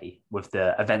Saturday, with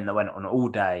the event that went on all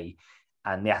day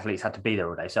and the athletes had to be there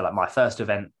all day. So like, my first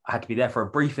event, I had to be there for a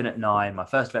briefing at 9. My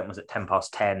first event was at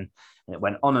 10:10, and it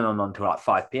went on and on until like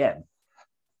 5 p.m.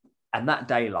 And that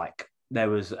day, like, there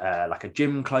was like a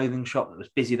gym clothing shop that was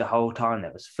busy the whole time.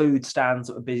 There was food stands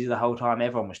that were busy the whole time.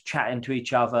 Everyone was chatting to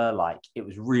each other. Like, it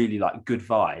was really like good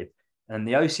vibe. And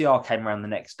the OCR came around the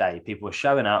next day. People were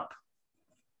showing up,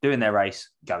 doing their race,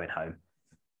 going home.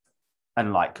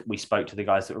 And like, we spoke to the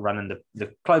guys that were running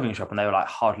the clothing shop, and they were like,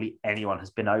 hardly anyone has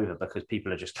been over, because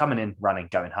people are just coming in, running,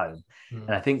 going home.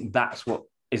 And I think that's what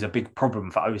is a big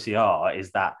problem for OCR,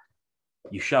 is that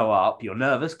you show up, you're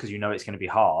nervous because you know it's going to be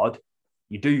hard.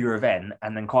 You do your event,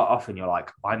 and then quite often you're like,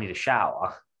 I need a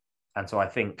shower. And so I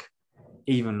think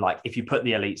even like, if you put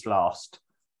the elites last,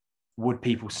 would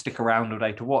people stick around all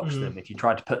day to watch them? If you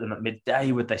tried to put them at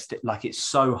midday, would they stick? Like, it's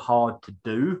so hard to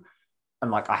do.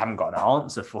 And like, I haven't got an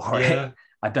answer for it.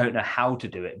 I don't know how to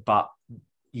do it, but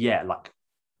yeah, like,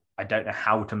 I don't know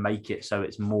how to make it so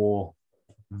it's more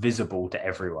visible to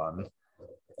everyone.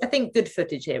 I think good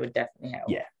footage here would definitely help.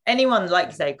 Yeah. Anyone, like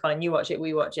you say, Colin, you watch it,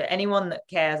 we watch it. Anyone that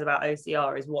cares about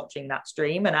OCR is watching that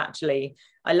stream. And actually,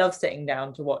 I love sitting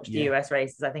down to watch the US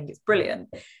races. I think it's brilliant.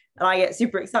 And I get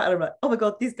super excited. I'm like, oh my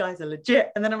God, these guys are legit.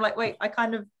 And then I'm like, wait,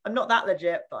 I'm not that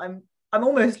legit, but I'm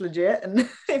almost legit. And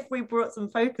if we brought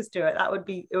some focus to it,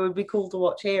 it would be cool to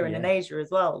watch here and in Asia as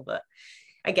well. But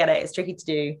I get it. It's tricky to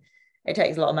do. It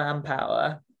takes a lot of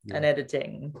manpower and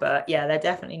editing. But yeah, there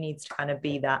definitely needs to kind of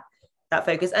be that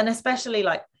focus. And especially,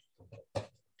 like,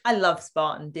 I love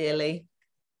Spartan dearly,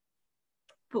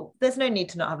 but there's no need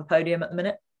to not have a podium at the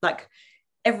minute. Like,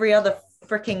 every other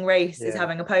freaking race is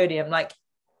having a podium. Like,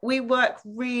 we work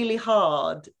really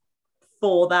hard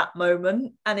for that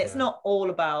moment, and it's not all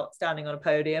about standing on a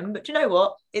podium, but you know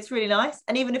what, it's really nice.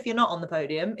 And even if you're not on the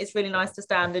podium, it's really nice to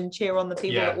stand and cheer on the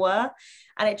people that were.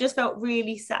 And it just felt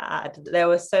really sad that there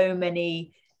were so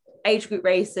many age group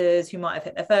racers who might have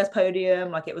hit their first podium.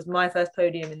 Like, it was my first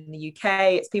podium in the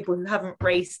UK. It's people who haven't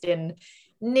raced in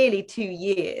nearly 2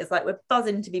 years. Like, we're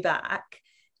buzzing to be back.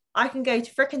 I can go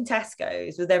to frickin'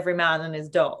 Tesco's with every man and his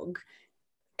dog.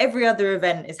 Every other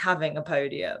event is having a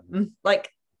podium.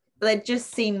 Like, there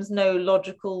just seems no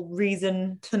logical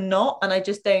reason to not. And I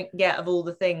just don't get, of all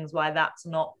the things, why that's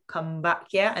not come back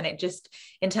yet. And it just,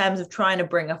 in terms of trying to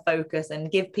bring a focus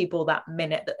and give people that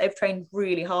minute that they've trained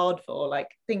really hard for, like,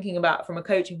 thinking about from a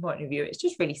coaching point of view, it's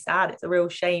just really sad. It's a real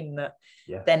shame that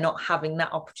they're not having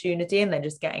that opportunity and they're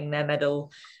just getting their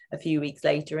medal a few weeks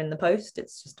later in the post.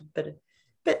 It's just a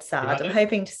bit sad. I'm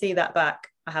hoping to see that back.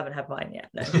 I haven't had mine yet,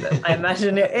 no, but I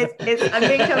imagine it's I'm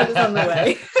being told it's on the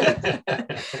way.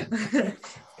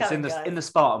 It's in the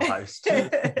Spartan post.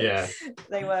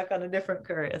 They work on a different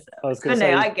career set. But say,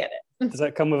 no, I get it. Does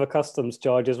that come with a customs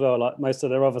charge as well, like most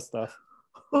of their other stuff?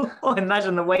 I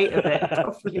imagine the weight of it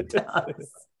probably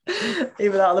does.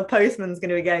 Even though the postman's going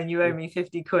to be going, you owe me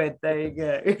 50 quid, there you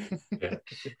go.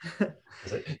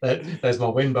 There's my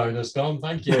win bonus gone,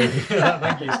 thank you.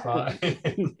 Thank you,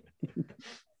 Spartan.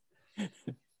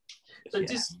 So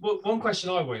just one question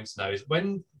I wanted to know is,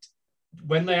 when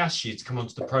when they ask you to come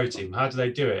onto the pro team, how do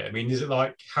they do it? I mean, is it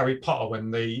like Harry Potter when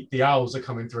the owls are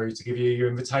coming through to give you your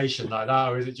invitation like that,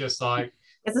 or is it just like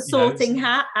it's a sorting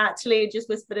hat? Actually, it just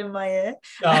whispered in my ear.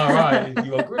 Oh right,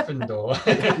 you are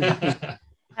Gryffindor.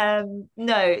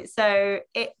 No, so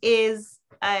it is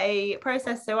a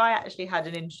process. So I actually had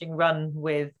an interesting run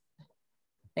with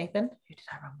Nathan. Who did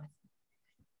I run with?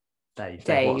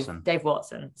 Dave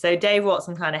Watson. So Dave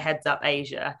Watson kind of heads up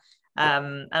Asia.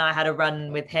 And I had a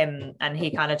run with him and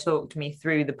he kind of talked me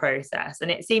through the process.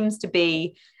 And it seems to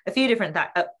be a few different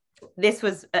things. This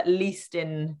was at least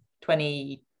in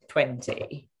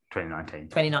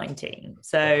 2019.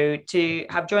 So to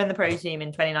have joined the pro team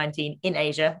in 2019 in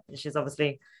Asia, which is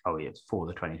obviously it's for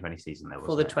the 2020 season. There was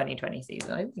for the 2020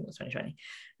 season. I don't think it was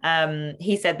 2020.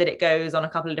 He said that it goes on a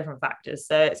couple of different factors.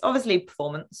 So it's obviously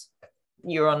performance.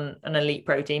 You're on an elite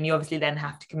pro team. You obviously then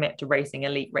have to commit to racing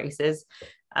elite races.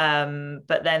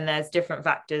 But then there's different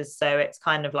factors. So it's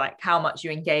kind of like how much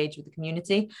you engage with the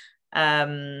community.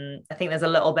 I think there's a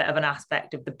little bit of an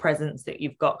aspect of the presence that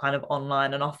you've got kind of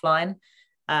online and offline.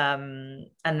 And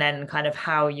then kind of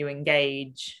how you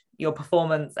engage your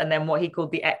performance, and then what he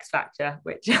called the X factor,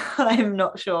 which I'm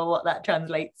not sure what that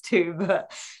translates to,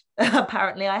 but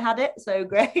apparently I had it, so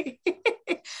great.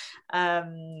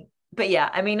 But yeah,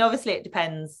 I mean, obviously it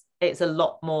depends. There's a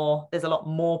lot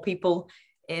more people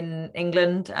in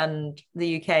England and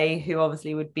the UK who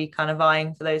obviously would be kind of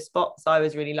vying for those spots. I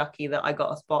was really lucky that I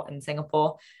got a spot in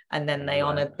Singapore, and then they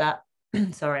honoured that.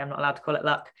 Sorry, I'm not allowed to call it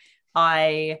luck.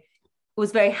 I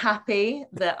was very happy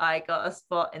that I got a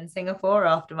spot in Singapore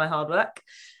after my hard work.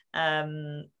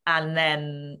 And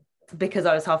then because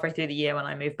I was halfway through the year when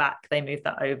I moved back, they moved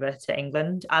that over to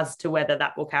England. As to whether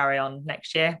that will carry on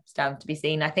next year, stands to be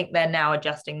seen. I think they're now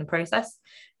adjusting the process.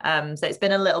 So it's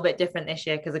been a little bit different this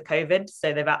year because of COVID.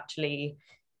 So they've actually,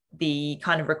 the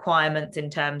kind of requirements in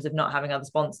terms of not having other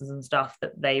sponsors and stuff,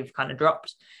 that they've kind of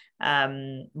dropped,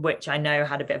 which I know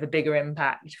had a bit of a bigger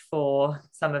impact for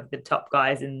some of the top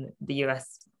guys in the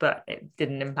US, but it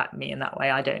didn't impact me in that way.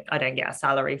 I don't get a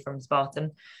salary from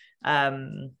Spartan.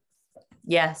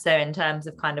 So in terms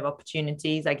of kind of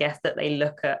opportunities, I guess that they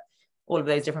look at all of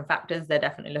those different factors. They're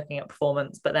definitely looking at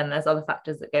performance, but then there's other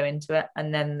factors that go into it,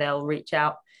 and then they'll reach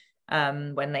out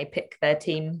when they pick their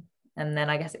team, and then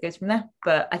I guess it goes from there.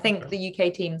 But I think the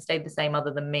UK team stayed the same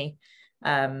other than me.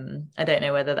 I don't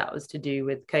know whether that was to do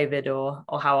with COVID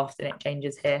or how often it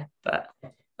changes here, but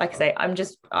like I say,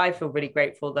 I feel really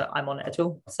grateful that I'm on it at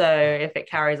all. So if it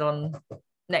carries on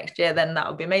next year, then that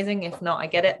would be amazing. If not, I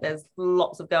get it. There's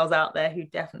lots of girls out there who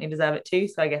definitely deserve it too.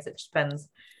 So I guess it just depends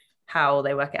how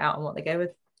they work it out and what they go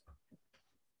with.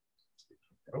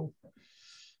 Cool.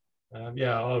 I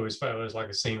always felt it was like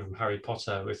a scene from Harry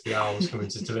Potter with the owls coming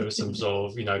to deliver some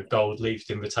sort of, gold-leafed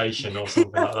invitation or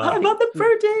something like that. I'm on the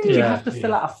pro team. Did you have to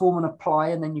fill out a form and apply,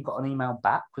 and then you got an email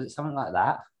back? Was it something like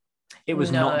that? It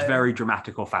was not very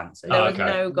dramatic or fancy. There was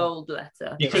no gold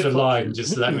letter. You could have lied and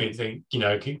just let me think,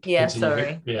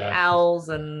 sorry. Yeah. Owls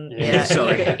and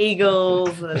sorry.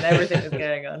 eagles and everything was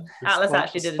going on. Atlas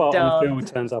actually did a Spartan Phil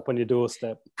dance. turns up on your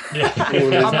doorstep. Yeah.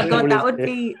 Oh my god, that would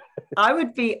be, I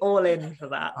would be all in for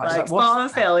that. Like Spartan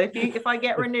Phil, if I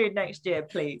get renewed next year,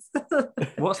 please.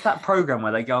 What's that program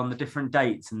where they go on the different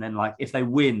dates, and then like if they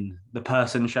win, the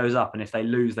person shows up, and if they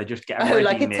lose, they just get a ready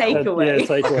like a meal? takeaway.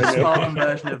 Takeaway. A Spartan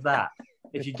version of that.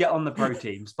 If you get on the pro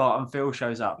team, Spartan Phil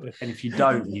shows up, and if you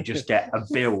don't, you just get a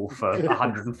bill for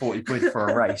 140 quid for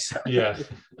a race. Yeah.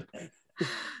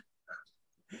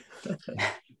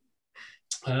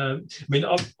 I'm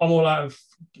all out of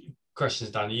questions,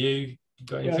 Dan. You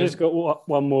got anything? I just got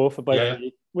one more for both of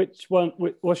you.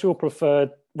 What's your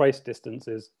preferred race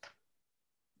distances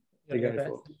to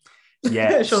go for?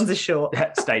 Yeah, Sean's is short.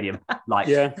 Stadium. Like,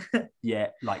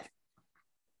 like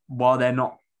while they're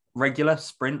not regular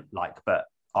sprint, but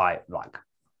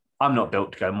I'm not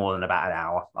built to go more than about an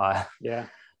hour.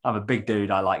 I'm a big dude.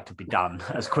 I like to be done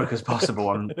as quick as possible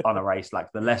on a race.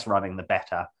 Like the less running, the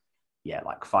better. Yeah,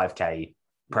 like 5K,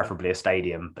 preferably a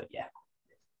stadium, but yeah.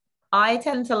 I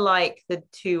tend to like the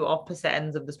two opposite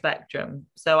ends of the spectrum.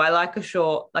 So I like a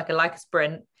short, I like a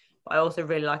sprint, but I also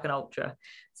really like an ultra.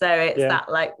 So it's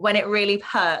that like when it really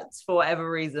hurts for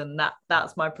whatever reason,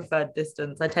 that's my preferred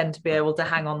distance. I tend to be able to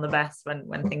hang on the best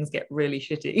when things get really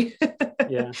shitty.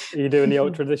 Yeah. Are you doing the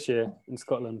ultra this year in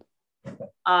Scotland?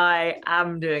 I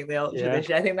am doing the ultra this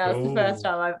year. I think that's the first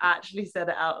time I've actually said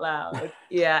it out loud.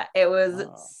 Yeah, it was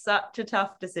such a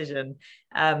tough decision.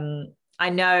 I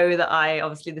know that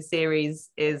obviously the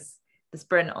series is the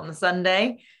sprint on the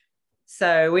Sunday.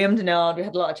 So we ummed and ahed, we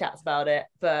had a lot of chats about it.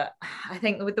 But I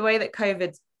think with the way that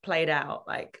COVID's played out.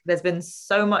 Like there's been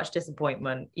so much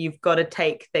disappointment. You've got to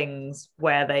take things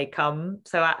where they come.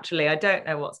 So actually, I don't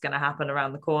know what's going to happen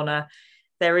around the corner.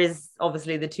 There is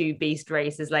obviously the 2 beast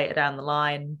races later down the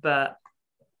line, but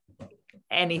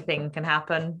anything can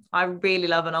happen. I really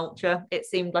love an ultra. It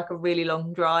seemed like a really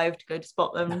long drive to go to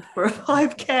Scotland for a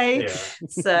 5K. Yeah.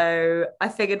 So I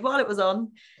figured while it was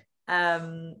on,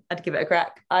 I'd give it a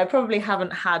crack. I probably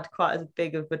haven't had quite as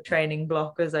big of a training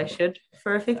block as I should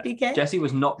for a 50K. Jessie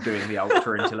was not doing the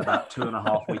ultra until about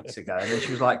 2.5 weeks ago. And then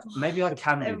she was like, maybe I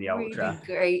can do the ultra.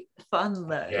 Really great fun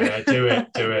though. Yeah, do it.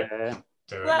 Yeah.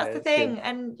 Do it. That's the thing. Good.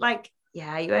 And like,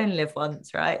 yeah, you only live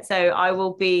once, right? So I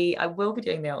will be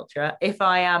doing the ultra. If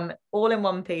I am all in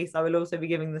one piece, I will also be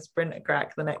giving the sprint a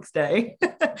crack the next day.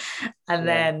 And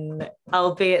then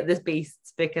I'll be at this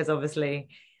beasts because obviously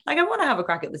like I want to have a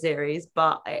crack at the series,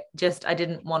 but I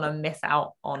didn't want to miss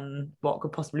out on what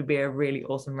could possibly be a really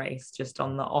awesome race just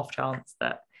on the off chance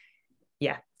that,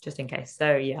 yeah, just in case.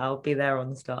 So yeah, I'll be there on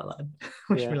the start line.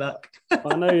 Wish me luck.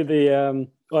 I know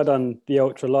I done the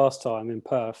ultra last time in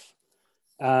Perth,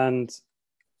 and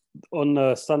on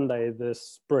the Sunday, the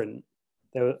sprint,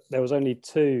 there was only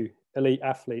 2 elite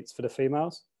athletes for the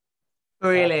females.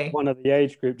 Really? One of the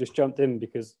age group just jumped in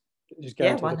because just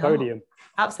going to the podium.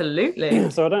 Absolutely.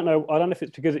 So I don't know if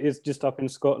it's because it is just up in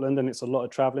Scotland and it's a lot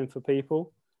of traveling for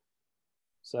people.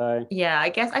 So yeah, I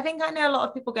think I know a lot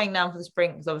of people going down for the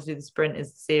sprint because obviously the sprint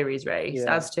is the series race.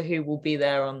 Yeah. As to who will be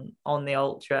there on the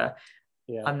ultra,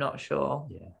 I'm not sure.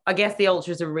 Yeah. I guess the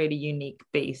ultra is a really unique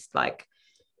beast, like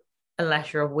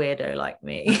unless you're a weirdo like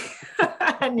me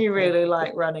and you really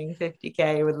like running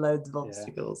 50K with loads of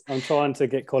obstacles. I'm trying to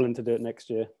get Colin to do it next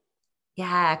year.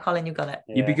 Yeah, Colin, you've got it.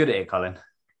 You'd be good at it, Colin.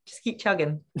 Just keep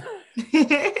chugging.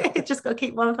 Just got to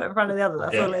keep one foot in front of the other.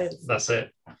 That's all it is. That's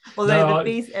it. Although the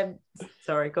beast...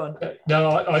 sorry, go on. No,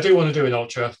 I do want to do an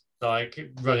ultra. Like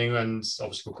running and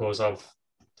obstacle course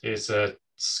is a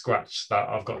scratch that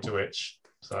I've got to itch.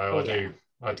 So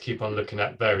I'd keep on looking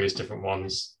at various different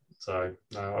ones. So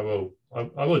no,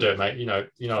 I will do it, mate. You know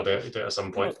I'll do it at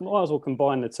some point. Might as well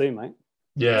combine the 2, mate.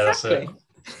 Yeah, exactly.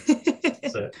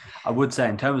 That's it. I would say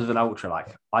in terms of an ultra,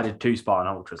 like I did 2 Spartan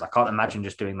ultras. I can't imagine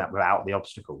just doing that without the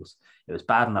obstacles. It was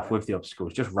bad enough with the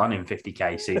obstacles. Just running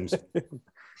 50K seems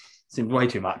way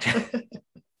too much.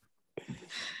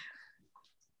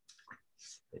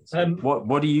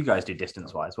 What do you guys do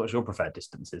distance wise? What's your preferred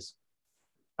distances?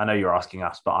 I know you're asking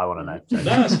us, but I want to know. No,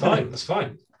 that's fine. That's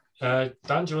fine. Dan,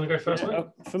 do you want to go first, mate?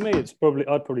 For me,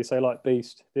 I'd probably say like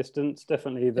beast distance.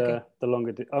 Definitely the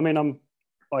longer. I mean,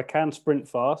 I can sprint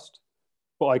fast,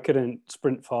 but I couldn't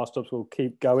sprint fast. I will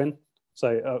keep going,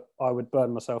 so I would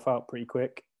burn myself out pretty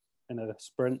quick in a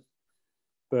sprint.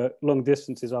 But long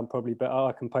distances, I'm probably better.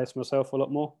 I can pace myself a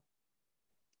lot more.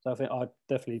 So I think I'd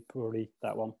definitely probably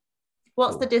that one.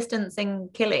 What's the distance in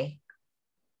Killy?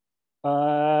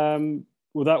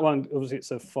 Well, that one obviously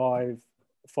it's a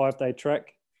 5-day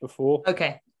trek before.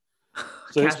 Okay.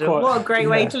 So it's quite, what a great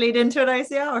way to lead into an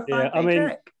OCR. I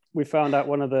mean, we found out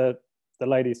one of the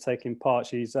ladies taking part,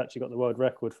 she's actually got the world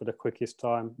record for the quickest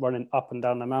time running up and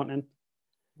down the mountain.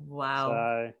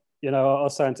 Wow. So, I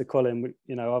was saying to Colin,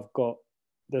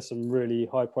 there's some really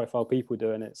high profile people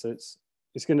doing it. So it's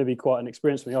going to be quite an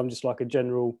experience for me. I'm just like I'm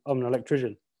an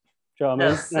electrician. Do you know what I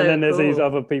mean? So and then there's cool. these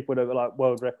other people that are like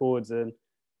world records, and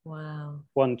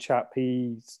one chap,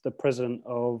 he's the president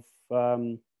of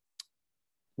World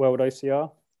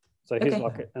OCR. So he's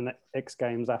like an X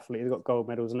Games athlete. He's got gold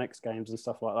medals in X Games and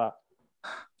stuff like that.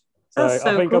 So I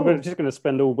think cool. I'm just going to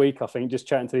spend all week, I think, just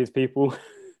chatting to these people.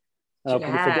 I'll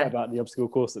probably forget about the obstacle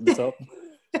course at the top.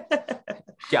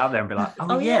 Get out there and be like,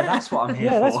 oh yeah, that's what I'm here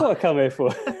for. Yeah, that's what I come here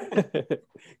for.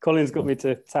 Colin's got me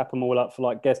to tap them all up for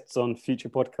like guests on future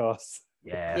podcasts.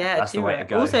 Yeah, that's the way to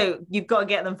go. Also, you've got to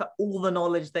get them for all the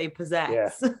knowledge they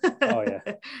possess. Yeah. Oh yeah.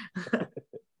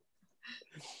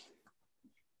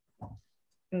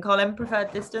 And Colin,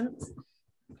 preferred distance?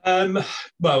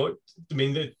 Well, I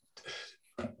mean, the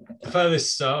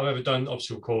furthest I've ever done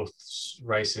obstacle course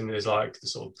racing is like the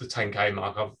sort of the 10K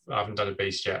mark. I haven't done a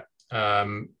beast yet,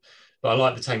 but I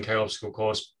like the 10K obstacle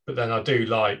course. But then I do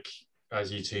like,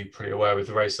 as you two pretty aware with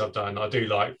the races I've done, I do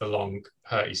like the long,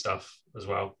 hurty stuff as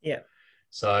well. Yeah.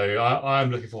 So I'm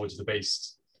looking forward to the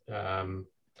beast,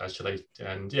 actually,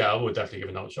 and yeah, I will definitely give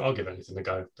an ultra. I'll give anything a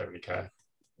go. Don't really care.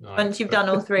 Once you've done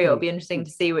all three, it'll be interesting to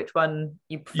see which one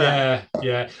you prefer.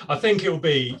 Yeah. I think it'll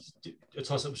be a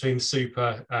toss up between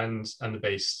Super and the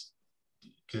Beast,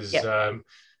 because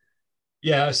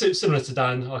similar to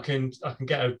Dan, I can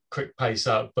get a quick pace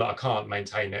up, but I can't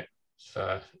maintain it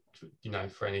for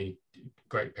any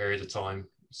great period of time.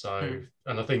 So,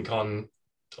 and I think on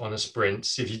on a sprint,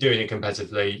 if you're doing it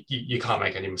competitively, you can't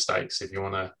make any mistakes if you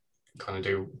want to kind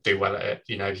of do well at it.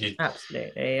 If you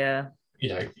Absolutely, yeah.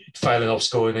 Fail an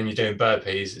obstacle and then you're doing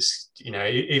burpees, it's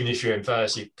even if you're in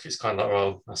first, it's kind of like,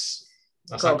 well, that's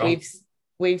God, gone.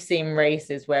 we've seen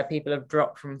races where people have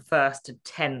dropped from first to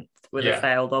 10th with a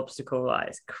failed obstacle. Like,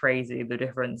 it's crazy the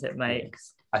difference it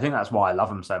makes. I think that's why I love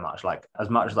them so much. Like, as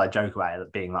much as I joke about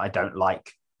it being that I don't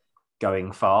like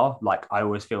going far, like I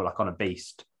always feel like on a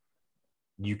beast,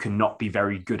 you cannot be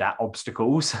very good at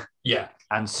obstacles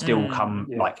and still come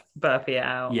like burpee it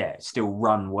out. Still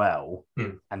run well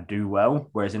and do well.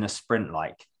 Whereas in a sprint,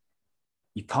 like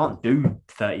you can't do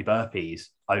 30 burpees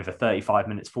over 35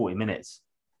 minutes, 40 minutes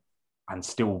and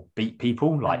still beat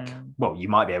people. Like, well, you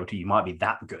might be able to, you might be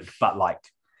that good, but like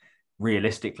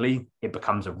realistically, it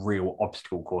becomes a real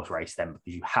obstacle course race then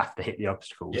because you have to hit the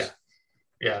obstacles.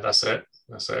 Yeah, that's it.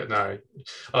 No,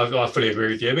 I fully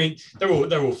agree with you. I mean, they're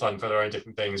all fun for their own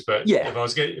different things. But if I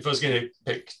was going to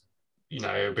pick, it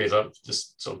would be like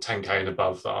just sort of 10K and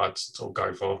above that I'd sort of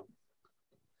go for.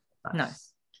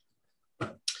 Nice.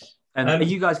 And are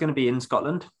you guys going to be in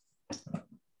Scotland?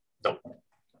 Nope.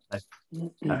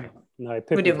 No.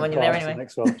 We didn't want you there anyway.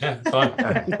 Next one. Yeah, fine.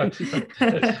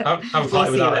 Have a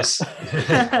fight without us.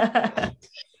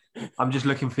 I'm just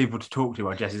looking for people to talk to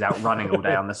while Jessie's out running all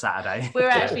day on the Saturday. We're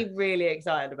actually really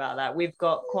excited about that. We've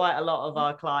got quite a lot of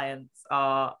our clients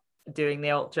are doing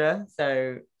the ultra.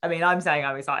 So, I mean, I'm saying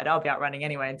I'm excited. I'll be out running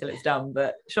anyway until it's done.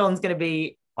 But Sean's going to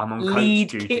be I'm on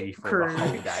lead coach duty for crew. the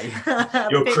whole day.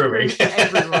 You're Pit crewing. crew for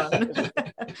everyone.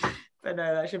 But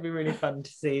no, that should be really fun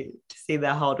to see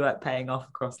their hard work paying off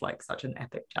across like such an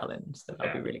epic challenge. So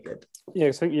that'll be really good. Yeah,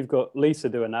 I think you've got Lisa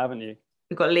doing that, haven't you?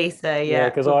 We've got Lisa, Yeah,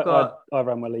 because I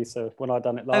ran with Lisa when I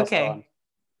done it last time.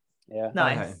 Yeah.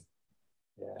 Nice. Okay.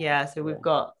 Yeah, so we've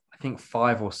got I think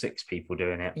 5 or 6 people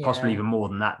doing it, possibly even more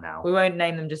than that now. We won't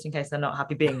name them just in case they're not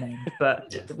happy being named,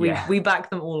 but we back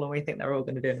them all and we think they're all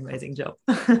going to do an amazing job.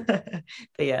 But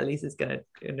yeah, Lisa's going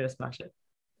to smash it.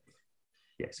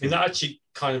 Yes, and that actually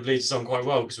kind of leads us on quite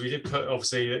well because we did put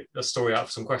obviously a story out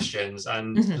for some questions,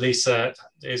 and Lisa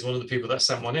is one of the people that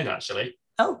sent one in actually.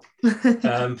 Oh.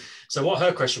 So what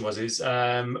her question is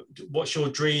what's your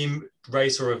dream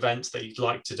race or event that you'd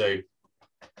like to do?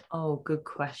 Oh, good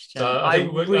question. So I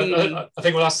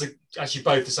think we'll ask actually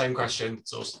both the same question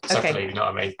sort of separately, you know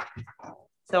what I mean?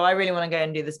 So I really want to go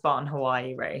and do the Spartan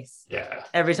Hawaii race. Yeah.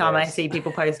 Every time I see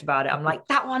people post about it, I'm like,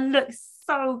 that one looks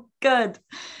so good.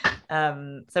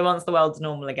 So once the world's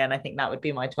normal again, I think that would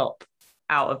be my top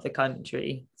out of the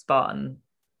country Spartan.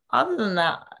 Other than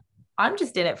that, I'm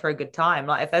just in it for a good time.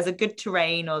 Like if there's a good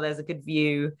terrain or there's a good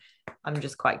view, I'm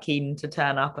just quite keen to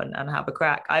turn up and have a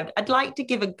crack. I'd like to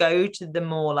give a go to the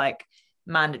more like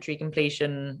mandatory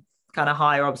completion kind of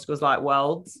higher obstacles like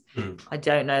Worlds. I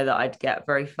don't know that I'd get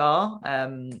very far.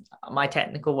 My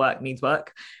technical work needs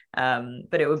work.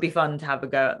 But it would be fun to have a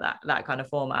go at that kind of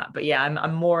format. But yeah,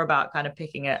 I'm more about kind of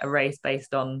picking a race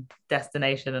based on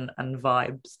destination and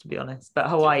vibes, to be honest. But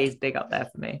Hawaii is big up there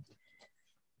for me.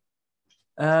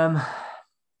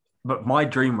 But my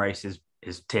dream race is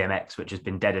TMX, which has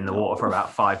been dead in the water for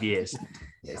about 5 years.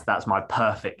 That's my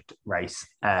perfect race.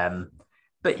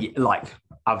 But like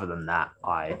other than that,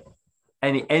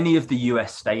 any of the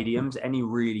US stadiums, any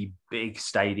really big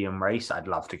stadium race, I'd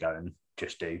love to go and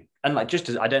just do. And like just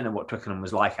as I don't know what Twickenham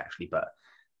was like actually, but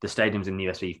the stadiums in the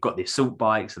US, you've got the assault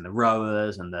bikes and the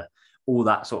rowers and all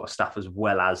that sort of stuff, as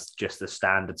well as just the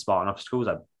standard Spartan obstacles.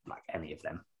 I like any of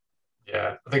them.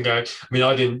 Yeah, I think I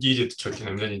didn't. You did the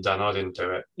Twickenham, didn't you, Dan? I didn't do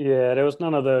it. Yeah, there was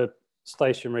none of the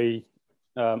stationary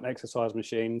exercise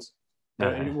machines.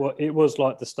 It was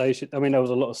like the station. I mean, there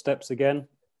was a lot of steps again,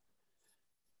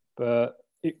 but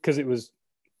because it was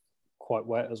quite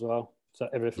wet as well, so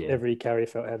every carry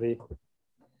felt heavy.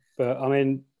 But I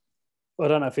mean, I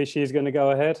don't know if Ishy is going to go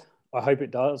ahead. I hope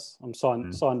it does. I'm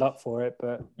signed up for it,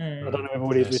 but I don't know with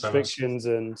all these restrictions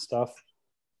and stuff.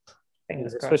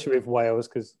 Especially with Wales,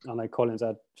 because I know Colin's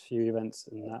had a few events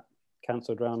and that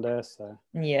cancelled around there. So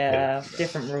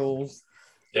different rules.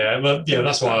 Yeah, well, yeah,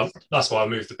 that's why I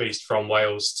moved the beast from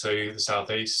Wales to the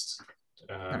southeast.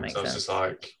 So I was just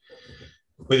like,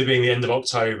 with it being the end of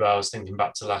October, I was thinking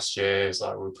back to last year. It's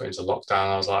like we were put into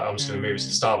lockdown. I was like, I'm just going to move it to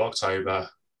the start of October,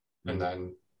 and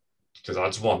then because I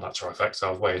just want that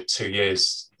trifecta. I've waited 2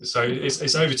 years, so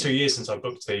it's over 2 years since I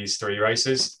booked these 3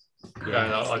 races. Yeah,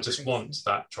 and I just want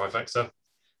that trifecta.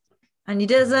 And you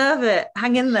deserve it.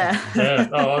 Hang in there. Yeah,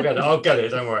 I'll get it.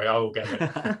 Don't worry, I will get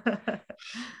it.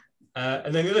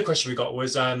 And then the other question we got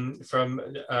was from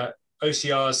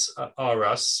OCR's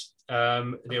RS.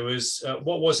 It was,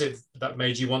 what was it that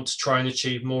made you want to try and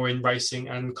achieve more in racing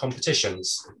and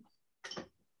competitions?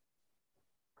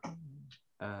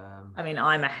 I mean,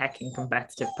 I'm a hecking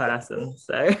competitive person.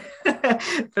 So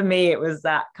for me, it was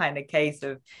that kind of case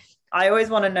of, I always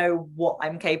want to know what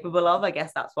I'm capable of. I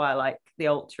guess that's why I like the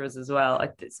ultras as well.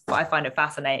 I find it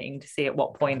fascinating to see at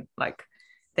what point like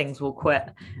things will quit,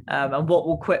 and what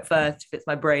will quit first, if it's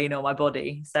my brain or my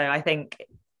body. So I think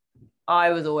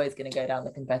I was always going to go down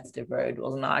the competitive road,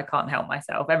 wasn't I? I can't help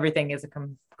myself. Everything is a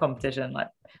competition. Like,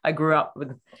 I grew up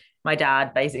with my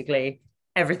dad, basically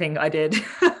everything I did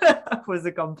was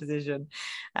a competition.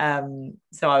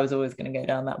 So I was always going to go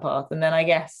down that path. And then I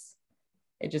guess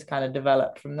it just kind of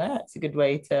developed from there. It's a good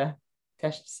way to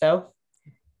test yourself.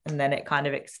 And then it kind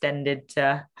of extended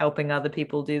to helping other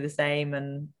people do the same,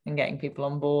 and getting people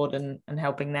on board, and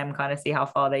helping them kind of see how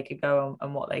far they could go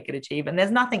and what they could achieve. And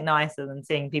there's nothing nicer than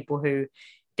seeing people who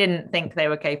didn't think they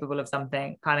were capable of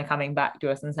something kind of coming back to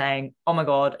us and saying, oh my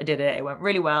God, I did it. It went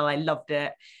really well. I loved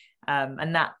it.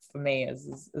 And that for me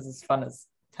is as fun as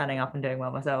turning up and doing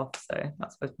well myself. So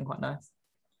that's always been quite nice.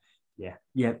 Yeah.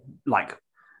 Like,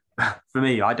 for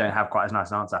me, I don't have quite as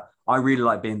nice an answer. I really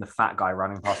like being the fat guy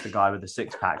running past the guy with the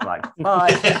six pack. Like,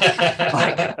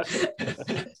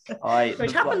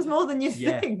 which happens more than you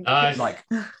think. Like,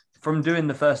 from doing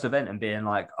the first event and being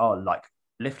like, oh, like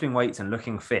lifting weights and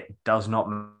looking fit does not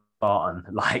Spartan.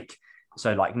 Like,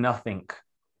 so like nothing.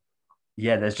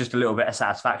 Yeah, there's just a little bit of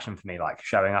satisfaction for me, like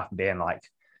showing up and being like,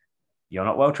 you're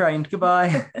not well trained,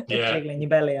 goodbye. Yeah. Jiggling your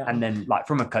belly out. And then, like,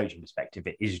 from a coaching perspective,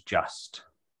 it is just,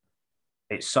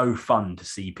 it's so fun to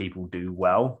see people do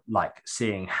well, like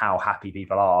seeing how happy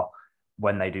people are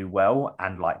when they do well.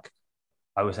 And like,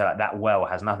 I would say like that well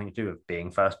has nothing to do with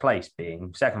being first place,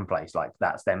 being second place. Like,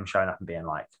 that's them showing up and being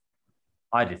like,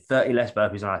 I did 30 less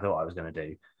burpees than I thought I was going to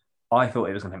do. I thought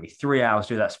it was going to take me 3 hours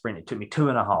to do that sprint. It took me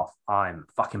 2.5. I'm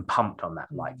fucking pumped on that.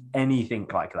 Like, anything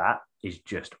like that is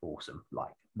just awesome.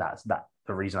 Like, that's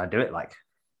the reason I do it. Like,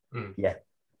 yeah,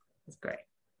 it's great.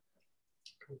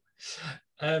 Cool.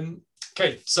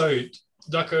 Okay, so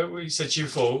like we said to you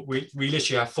before, we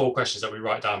literally have 4 questions that we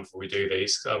write down before we do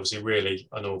these. Obviously, really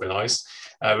unorganized.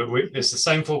 But it's the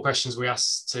same 4 questions we've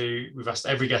asked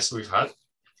every guest we've had.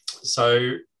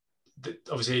 So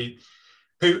obviously,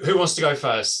 who wants to go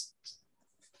first?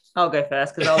 I'll go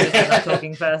first because I'll just end up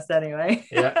talking first anyway.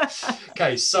 Yeah.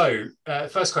 Okay, so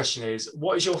first question is,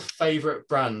 what is your favourite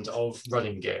brand of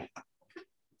running gear?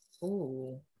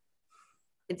 Ooh.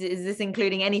 Is this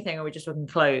including anything, or are we just talking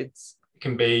clothes? It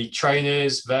can be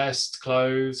trainers, vest,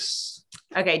 clothes.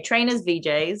 Okay, trainers,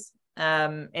 VJs.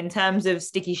 In terms of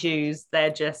sticky shoes,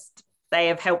 they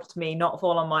have helped me not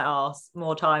fall on my arse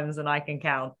more times than I can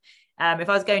count. If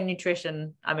I was going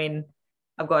nutrition, I mean,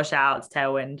 I've got a shout out to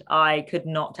Tailwind. I could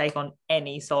not take on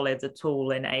any solids at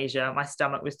all in Asia. My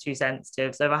stomach was too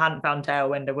sensitive. So if I hadn't found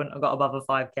Tailwind, I wouldn't have got above a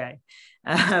 5K.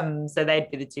 So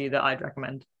they'd be the 2 that I'd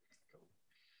recommend.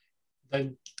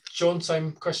 Then Sean,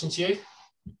 same question to you.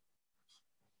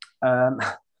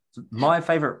 My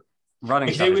favorite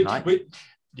running stuff is Nike.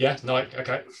 Nike.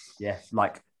 Okay. Yeah,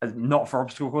 like not for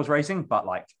obstacle course racing, but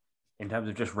like in terms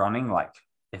of just running, like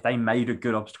if they made a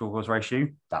good obstacle course race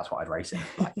shoe, that's what I'd race in.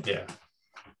 Like,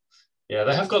 yeah,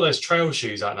 they have got those trail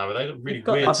shoes out now, but they look really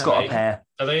weird. I've got a pair.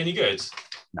 Are they any good?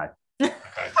 No.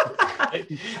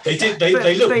 Okay.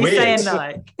 They look weird.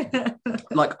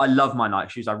 Like, I love my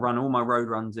Nike shoes. I run all my road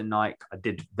runs in Nike. I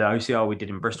did the OCR we did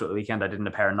in Bristol at the weekend. I did in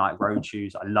a pair of Nike road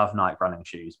shoes. I love Nike running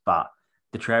shoes, but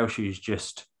the trail shoes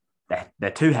just,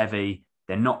 they're too heavy.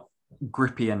 They're not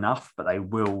grippy enough, but they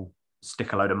will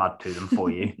stick a load of mud to them for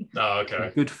you. Oh, okay.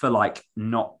 They're good for like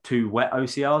not too wet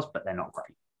OCRs, but they're not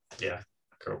great. Yeah,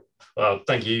 cool. Well,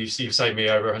 thank you. You've saved me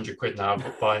over 100 quid now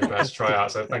buying the best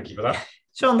tryout, so thank you for that.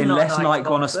 Unless Nike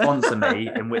want to sponsor me,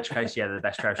 in which case, yeah, the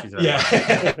best trail shoes are. Yeah.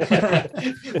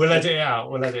 We'll edit it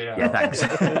out. Yeah, thanks.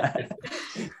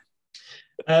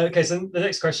 Okay, so the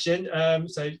next question.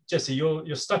 So Jesse,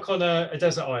 you're stuck on a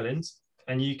desert island,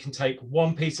 and you can take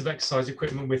one piece of exercise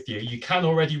equipment with you. You can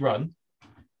already run.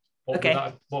 What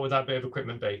would that bit of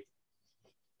equipment be?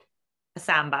 A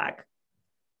sandbag.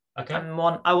 Okay.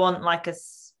 I want like a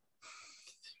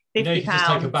 50 you can just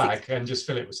take a bag and just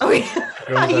fill it with something.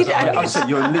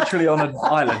 You're literally on an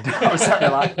island. I was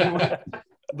saying, like,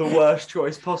 the worst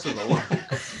choice possible.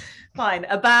 Fine,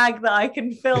 a bag that I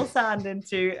can fill sand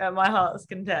into at my heart's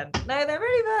content. No, they're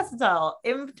really versatile.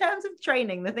 In terms of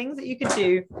training, the things that you could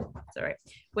do,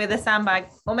 with a sandbag,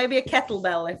 or maybe a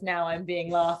kettlebell if now I'm being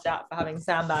laughed at for having a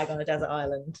sandbag on a desert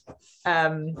island.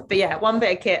 But yeah, one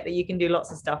bit of kit that you can do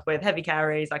lots of stuff with, heavy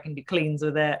carries, I can do cleans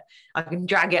with it, I can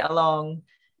drag it along.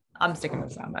 I'm sticking with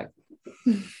the sandbag.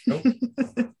 Cool.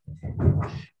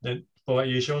 Then, what about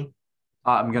you, Sean?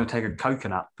 I'm going to take a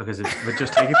coconut because we're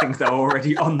just taking things that are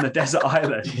already on the desert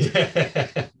island.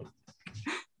 Yeah.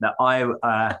 No,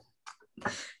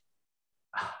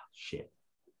 shit.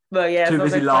 Well, yeah, Too it's not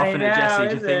busy so laughing funny at now, Jessie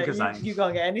to is think it? of something. You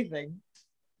can't get anything.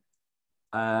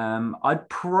 I'd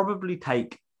probably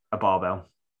take a barbell,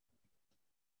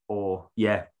 or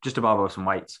just a barbell with some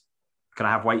weights. Can I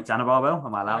have weights and a barbell?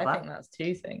 Am I allowed I that? think that's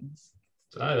two things.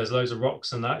 Don't know, there's loads of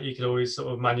rocks and that. You could always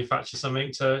sort of manufacture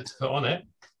something to put on it.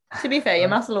 To be fair, your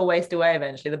muscle will waste away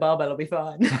eventually. The barbell will be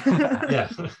fine. Yeah,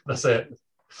 that's it.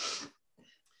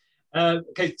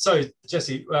 Okay, so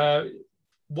Jessie,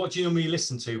 what do you normally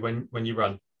listen to when you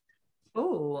run?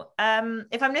 Oh,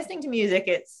 if I'm listening to music,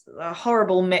 it's a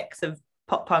horrible mix of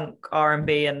pop punk,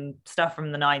 R&B, and stuff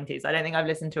from the 90s. I don't think I've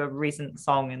listened to a recent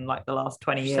song in like the last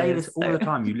 20 You years. say this all the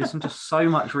time. You listen to so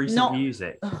much recent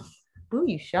music. Oh,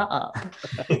 you shut up.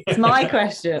 It's my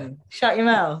question. Shut your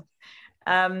mouth.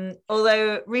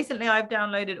 Although recently I've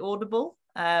downloaded Audible,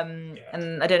 and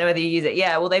I don't know whether you use it.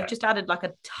 Yeah, well, they've just added like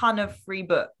a ton of free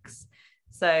books.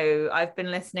 So I've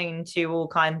been listening to all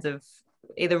kinds of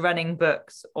either running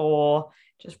books or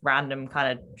just random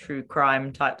kind of true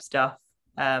crime type stuff.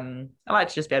 I like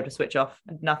to just be able to switch off,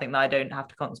 nothing that I don't have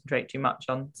to concentrate too much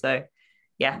on. So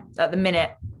yeah, at the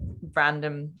minute,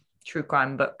 random true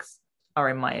crime books are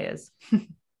in my ears.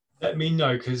 Let me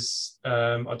know, because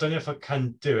I don't know if I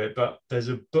can do it, but there's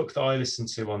a book that I listen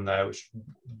to on there, which is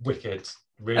wicked,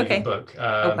 really good book.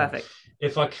 Perfect.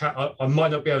 If I can, I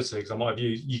might not be able to, because I might have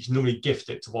you can normally gift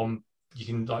it to one. You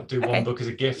can like do one book as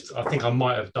a gift. I think I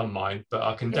might have done mine, but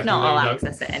I can If definitely not, let I'll you know.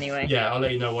 access it anyway. Yeah, I'll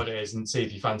let you know what it is and see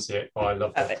if you fancy it. Oh, I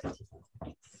love it.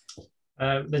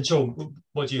 Then Sean,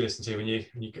 what do you listen to when you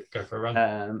go for a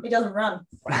run? He doesn't run.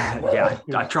 Yeah,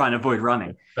 I try and avoid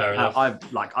running. Fair enough.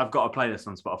 I've got a playlist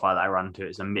on Spotify that I run to.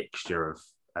 It's a mixture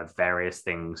of various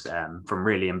things, from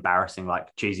really embarrassing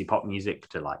like cheesy pop music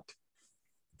to like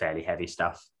fairly heavy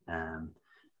stuff.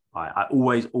 I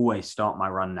always start my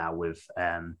run now with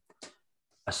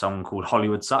a song called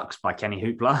Hollywood Sucks by Kenny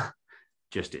Hoopla.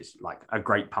 Just it's like a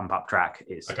great pump up track.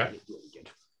 It's really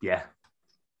good. Yeah.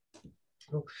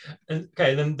 Cool.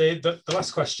 Okay, then the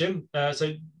last question.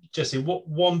 So Jessie, what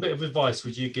one bit of advice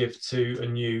would you give to a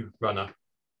new runner?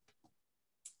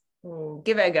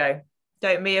 Give it a go.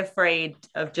 Don't be afraid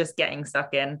of just getting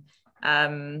stuck in.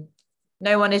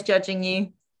 No one is judging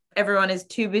you. Everyone is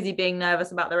too busy being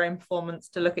nervous about their own performance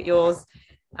to look at yours,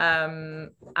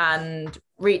 and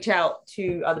reach out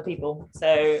to other people.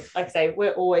 So like I say,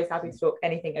 we're always happy to talk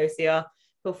anything OCR.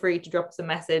 Feel free to drop us a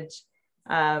message.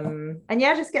 And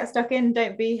just get stuck in.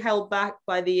 Don't be held back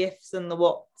by the ifs and the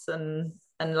whats and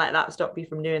let that stop you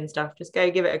from doing stuff. Just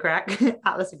go give it a crack.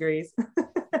 Atlas agrees.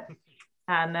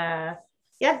 And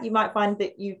you might find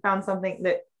that you found something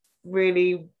that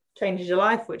really changes your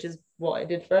life, which is what it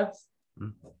did for us.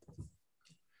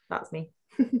 That's me.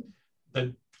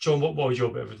 Then Sean, what would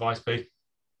your bit of advice be?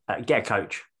 Get a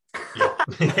coach. Yeah.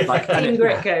 Team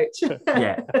grit coach.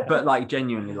 Yeah, but like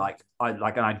genuinely, and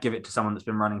I'd give it to someone that's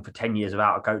been running for 10 years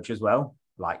without a coach as well.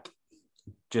 Like,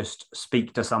 just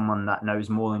speak to someone that knows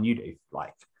more than you do.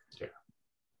 Like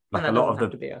a lot of a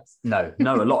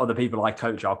lot of the people I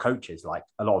coach are coaches. Like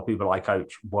a lot of people I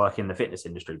coach work in the fitness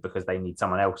industry because they need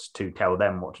someone else to tell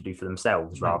them what to do for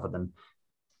themselves, rather than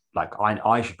like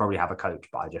I should probably have a coach,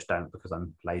 but I just don't because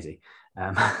I'm lazy.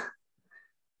 That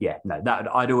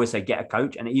I'd always say get a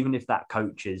coach. And even if that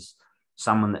coach is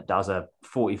someone that does a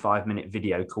 45-minute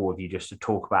video call with you just to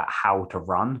talk about how to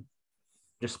run,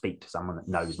 just speak to someone that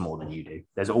knows more than you do.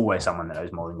 There's always someone that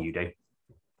knows more than you do.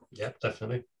 Yeah,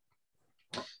 definitely.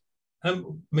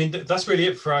 That's really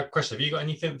it for our question. Have you got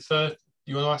anything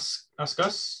you want to ask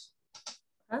us?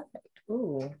 Perfect.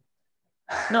 Ooh.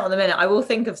 Not at the minute. I will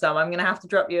think of some. I'm going to have to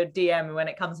drop you a DM when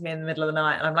it comes to me in the middle of the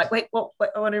night. And I'm like, wait, what?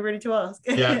 I want really to ask.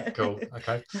 Yeah, cool.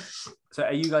 Okay. So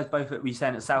are you guys both, were you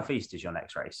saying at Southeast is your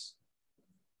next race?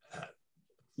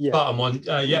 Yeah. Bottom one.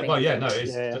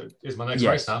 It's my next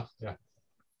race now. Yeah.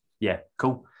 Yeah,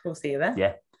 cool. We'll see you there.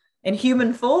 Yeah. In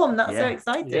human form. That's so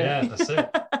exciting. Yeah, that's it.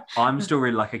 I'm still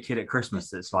really like a kid at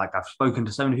Christmas. That's like, I've spoken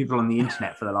to so many people on the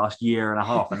internet for the last year and a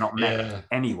half and not met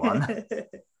anyone.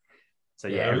 So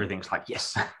everything's like,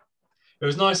 yes. It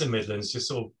was nice in Midlands, just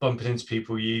sort of bumping into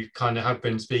people you kind of have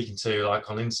been speaking to like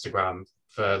on Instagram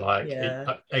for like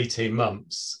 18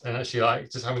 months, and actually like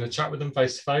just having a chat with them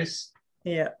face to face.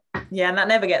 Yeah. Yeah, and that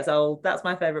never gets old. That's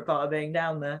my favourite part of being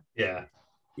down there. Yeah.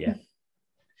 Yeah.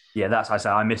 Yeah, that's I say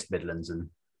I missed Midlands, and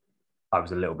I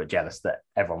was a little bit jealous that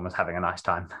everyone was having a nice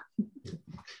time.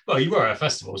 Well, you were at a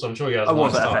festival, so I'm sure you had I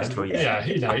was nice at a time. festival, Yeah,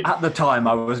 you know. At the time,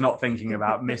 I was not thinking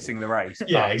about missing the race.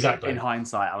 Yeah, but exactly. In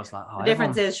hindsight, I was like, The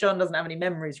difference is Sean doesn't have any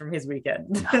memories from his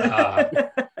weekend. So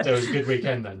it was a good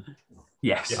weekend then.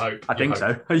 yes, You hope. I think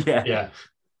so. Yeah.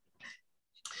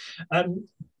 Yeah.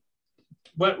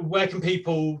 Where can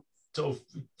people sort of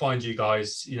find you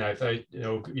guys? You know, if they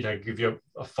give you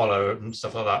a follow and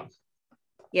stuff like that.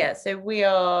 Yeah, so we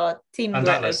are Team And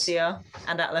Grit Atlas. OCR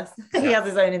and Atlas. He has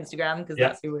his own Instagram because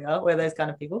that's who we are. We're those kind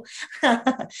of people.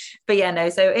 But yeah, no,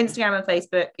 so Instagram and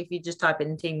Facebook, if you just type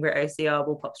in Team Grit OCR,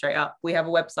 we'll pop straight up. We have a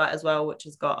website as well, which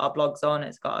has got our blogs on.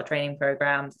 It's got our training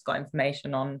programs. It's got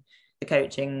information on the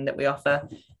coaching that we offer.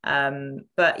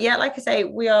 But yeah, like I say,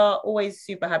 we are always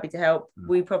super happy to help.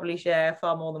 We probably share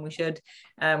far more than we should.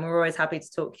 We're always happy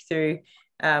to talk you through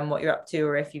what you're up to,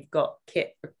 or if you've got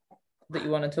kit that you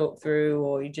want to talk through,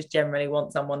 or you just generally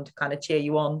want someone to kind of cheer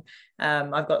you on.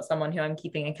 I've got someone who I'm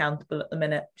keeping accountable at the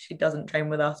minute. She doesn't train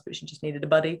with us, but she just needed a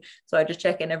buddy. So I just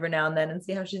check in every now and then and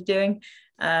see how she's doing.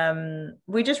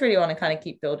 We just really want to kind of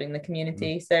keep building the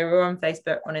community. So we're on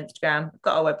Facebook, on Instagram, we've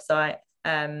got our website.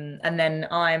 And then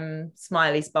I'm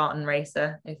Smiley Spartan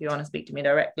Racer, if you want to speak to me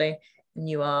directly. And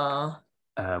you are...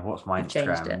 what's my You've changed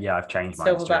Instagram? it. Yeah, I've changed my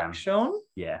Silverback Instagram. Sean?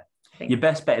 Yeah. Your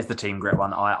best bet is the Team Grit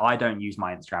one. I don't use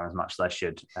my Instagram as much as I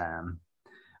should.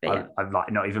 I've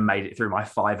like not even made it through my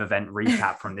 5-event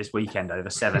recap from this weekend over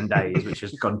 7 days, which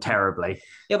has gone terribly.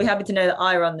 You'll be happy to know that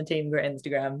I run the Team Grit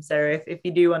Instagram. So if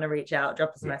you do want to reach out,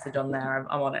 drop us a message on there.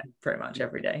 I'm on it pretty much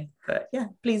every day. But yeah,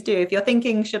 please do. If you're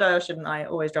thinking, should I or shouldn't I,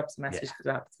 always drop us a message because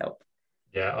we're happy to help.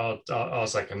 Yeah, I'll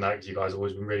second that. You guys have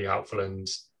always been really helpful, and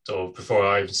sort of before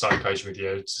I even started coaching with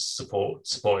you, just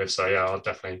supportive. So yeah, I'll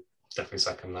definitely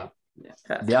second that.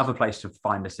 Yeah. The other place to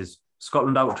find us is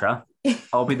Scotland Ultra.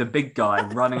 I'll be the big guy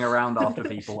running around after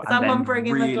people and then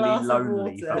really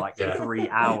lonely for like 3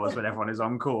 hours when everyone is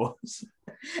on course.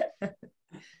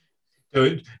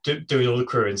 Doing all the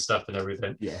crewing stuff and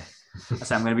everything. Yeah.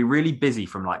 So I'm going to be really busy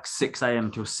from like 6 a.m.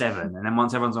 till 7. And then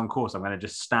once everyone's on course, I'm going to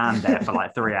just stand there for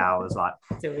like 3 hours.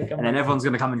 And then everyone's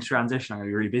going to come into transition. I'm going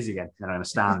to be really busy again. And then I'm going to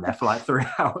stand there for like 3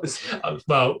 hours.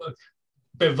 Well,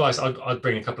 bit of advice, I'd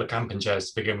bring a couple of camping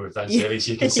chairs to begin with then, so at least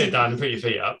you can sit down and put your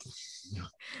feet up. It's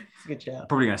a good shout.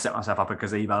 Probably going to set myself up a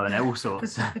gazebo and all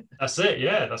sorts. That's it,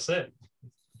 that's it.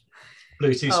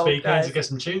 Bluetooth speakers to get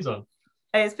some tunes on.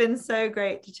 It's been so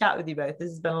great to chat with you both. This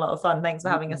has been a lot of fun. Thanks for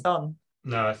having us on.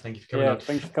 No, thank you for coming on.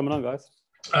 Thanks for coming on, guys.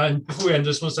 And before we end, I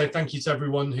just want to say thank you to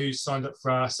everyone who signed up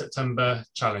for our September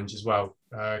challenge as well,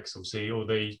 because obviously all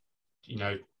the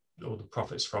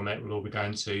profits from it will all be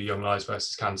going to Young Lives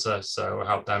versus Cancer, so we'll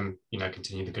help them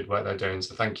continue the good work they're doing.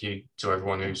 So thank you to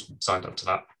everyone who's signed up to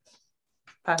that.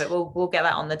 Perfect. We'll get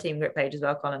that on the Team Grit page as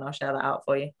well, Colin. I'll share that out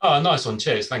for you. Oh, nice one.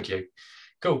 Cheers. Thank you.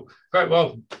 Cool. Great.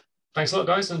 Well, thanks a lot,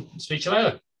 guys, and speak to you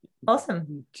later.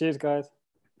 Awesome. Cheers, guys.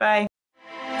 Bye.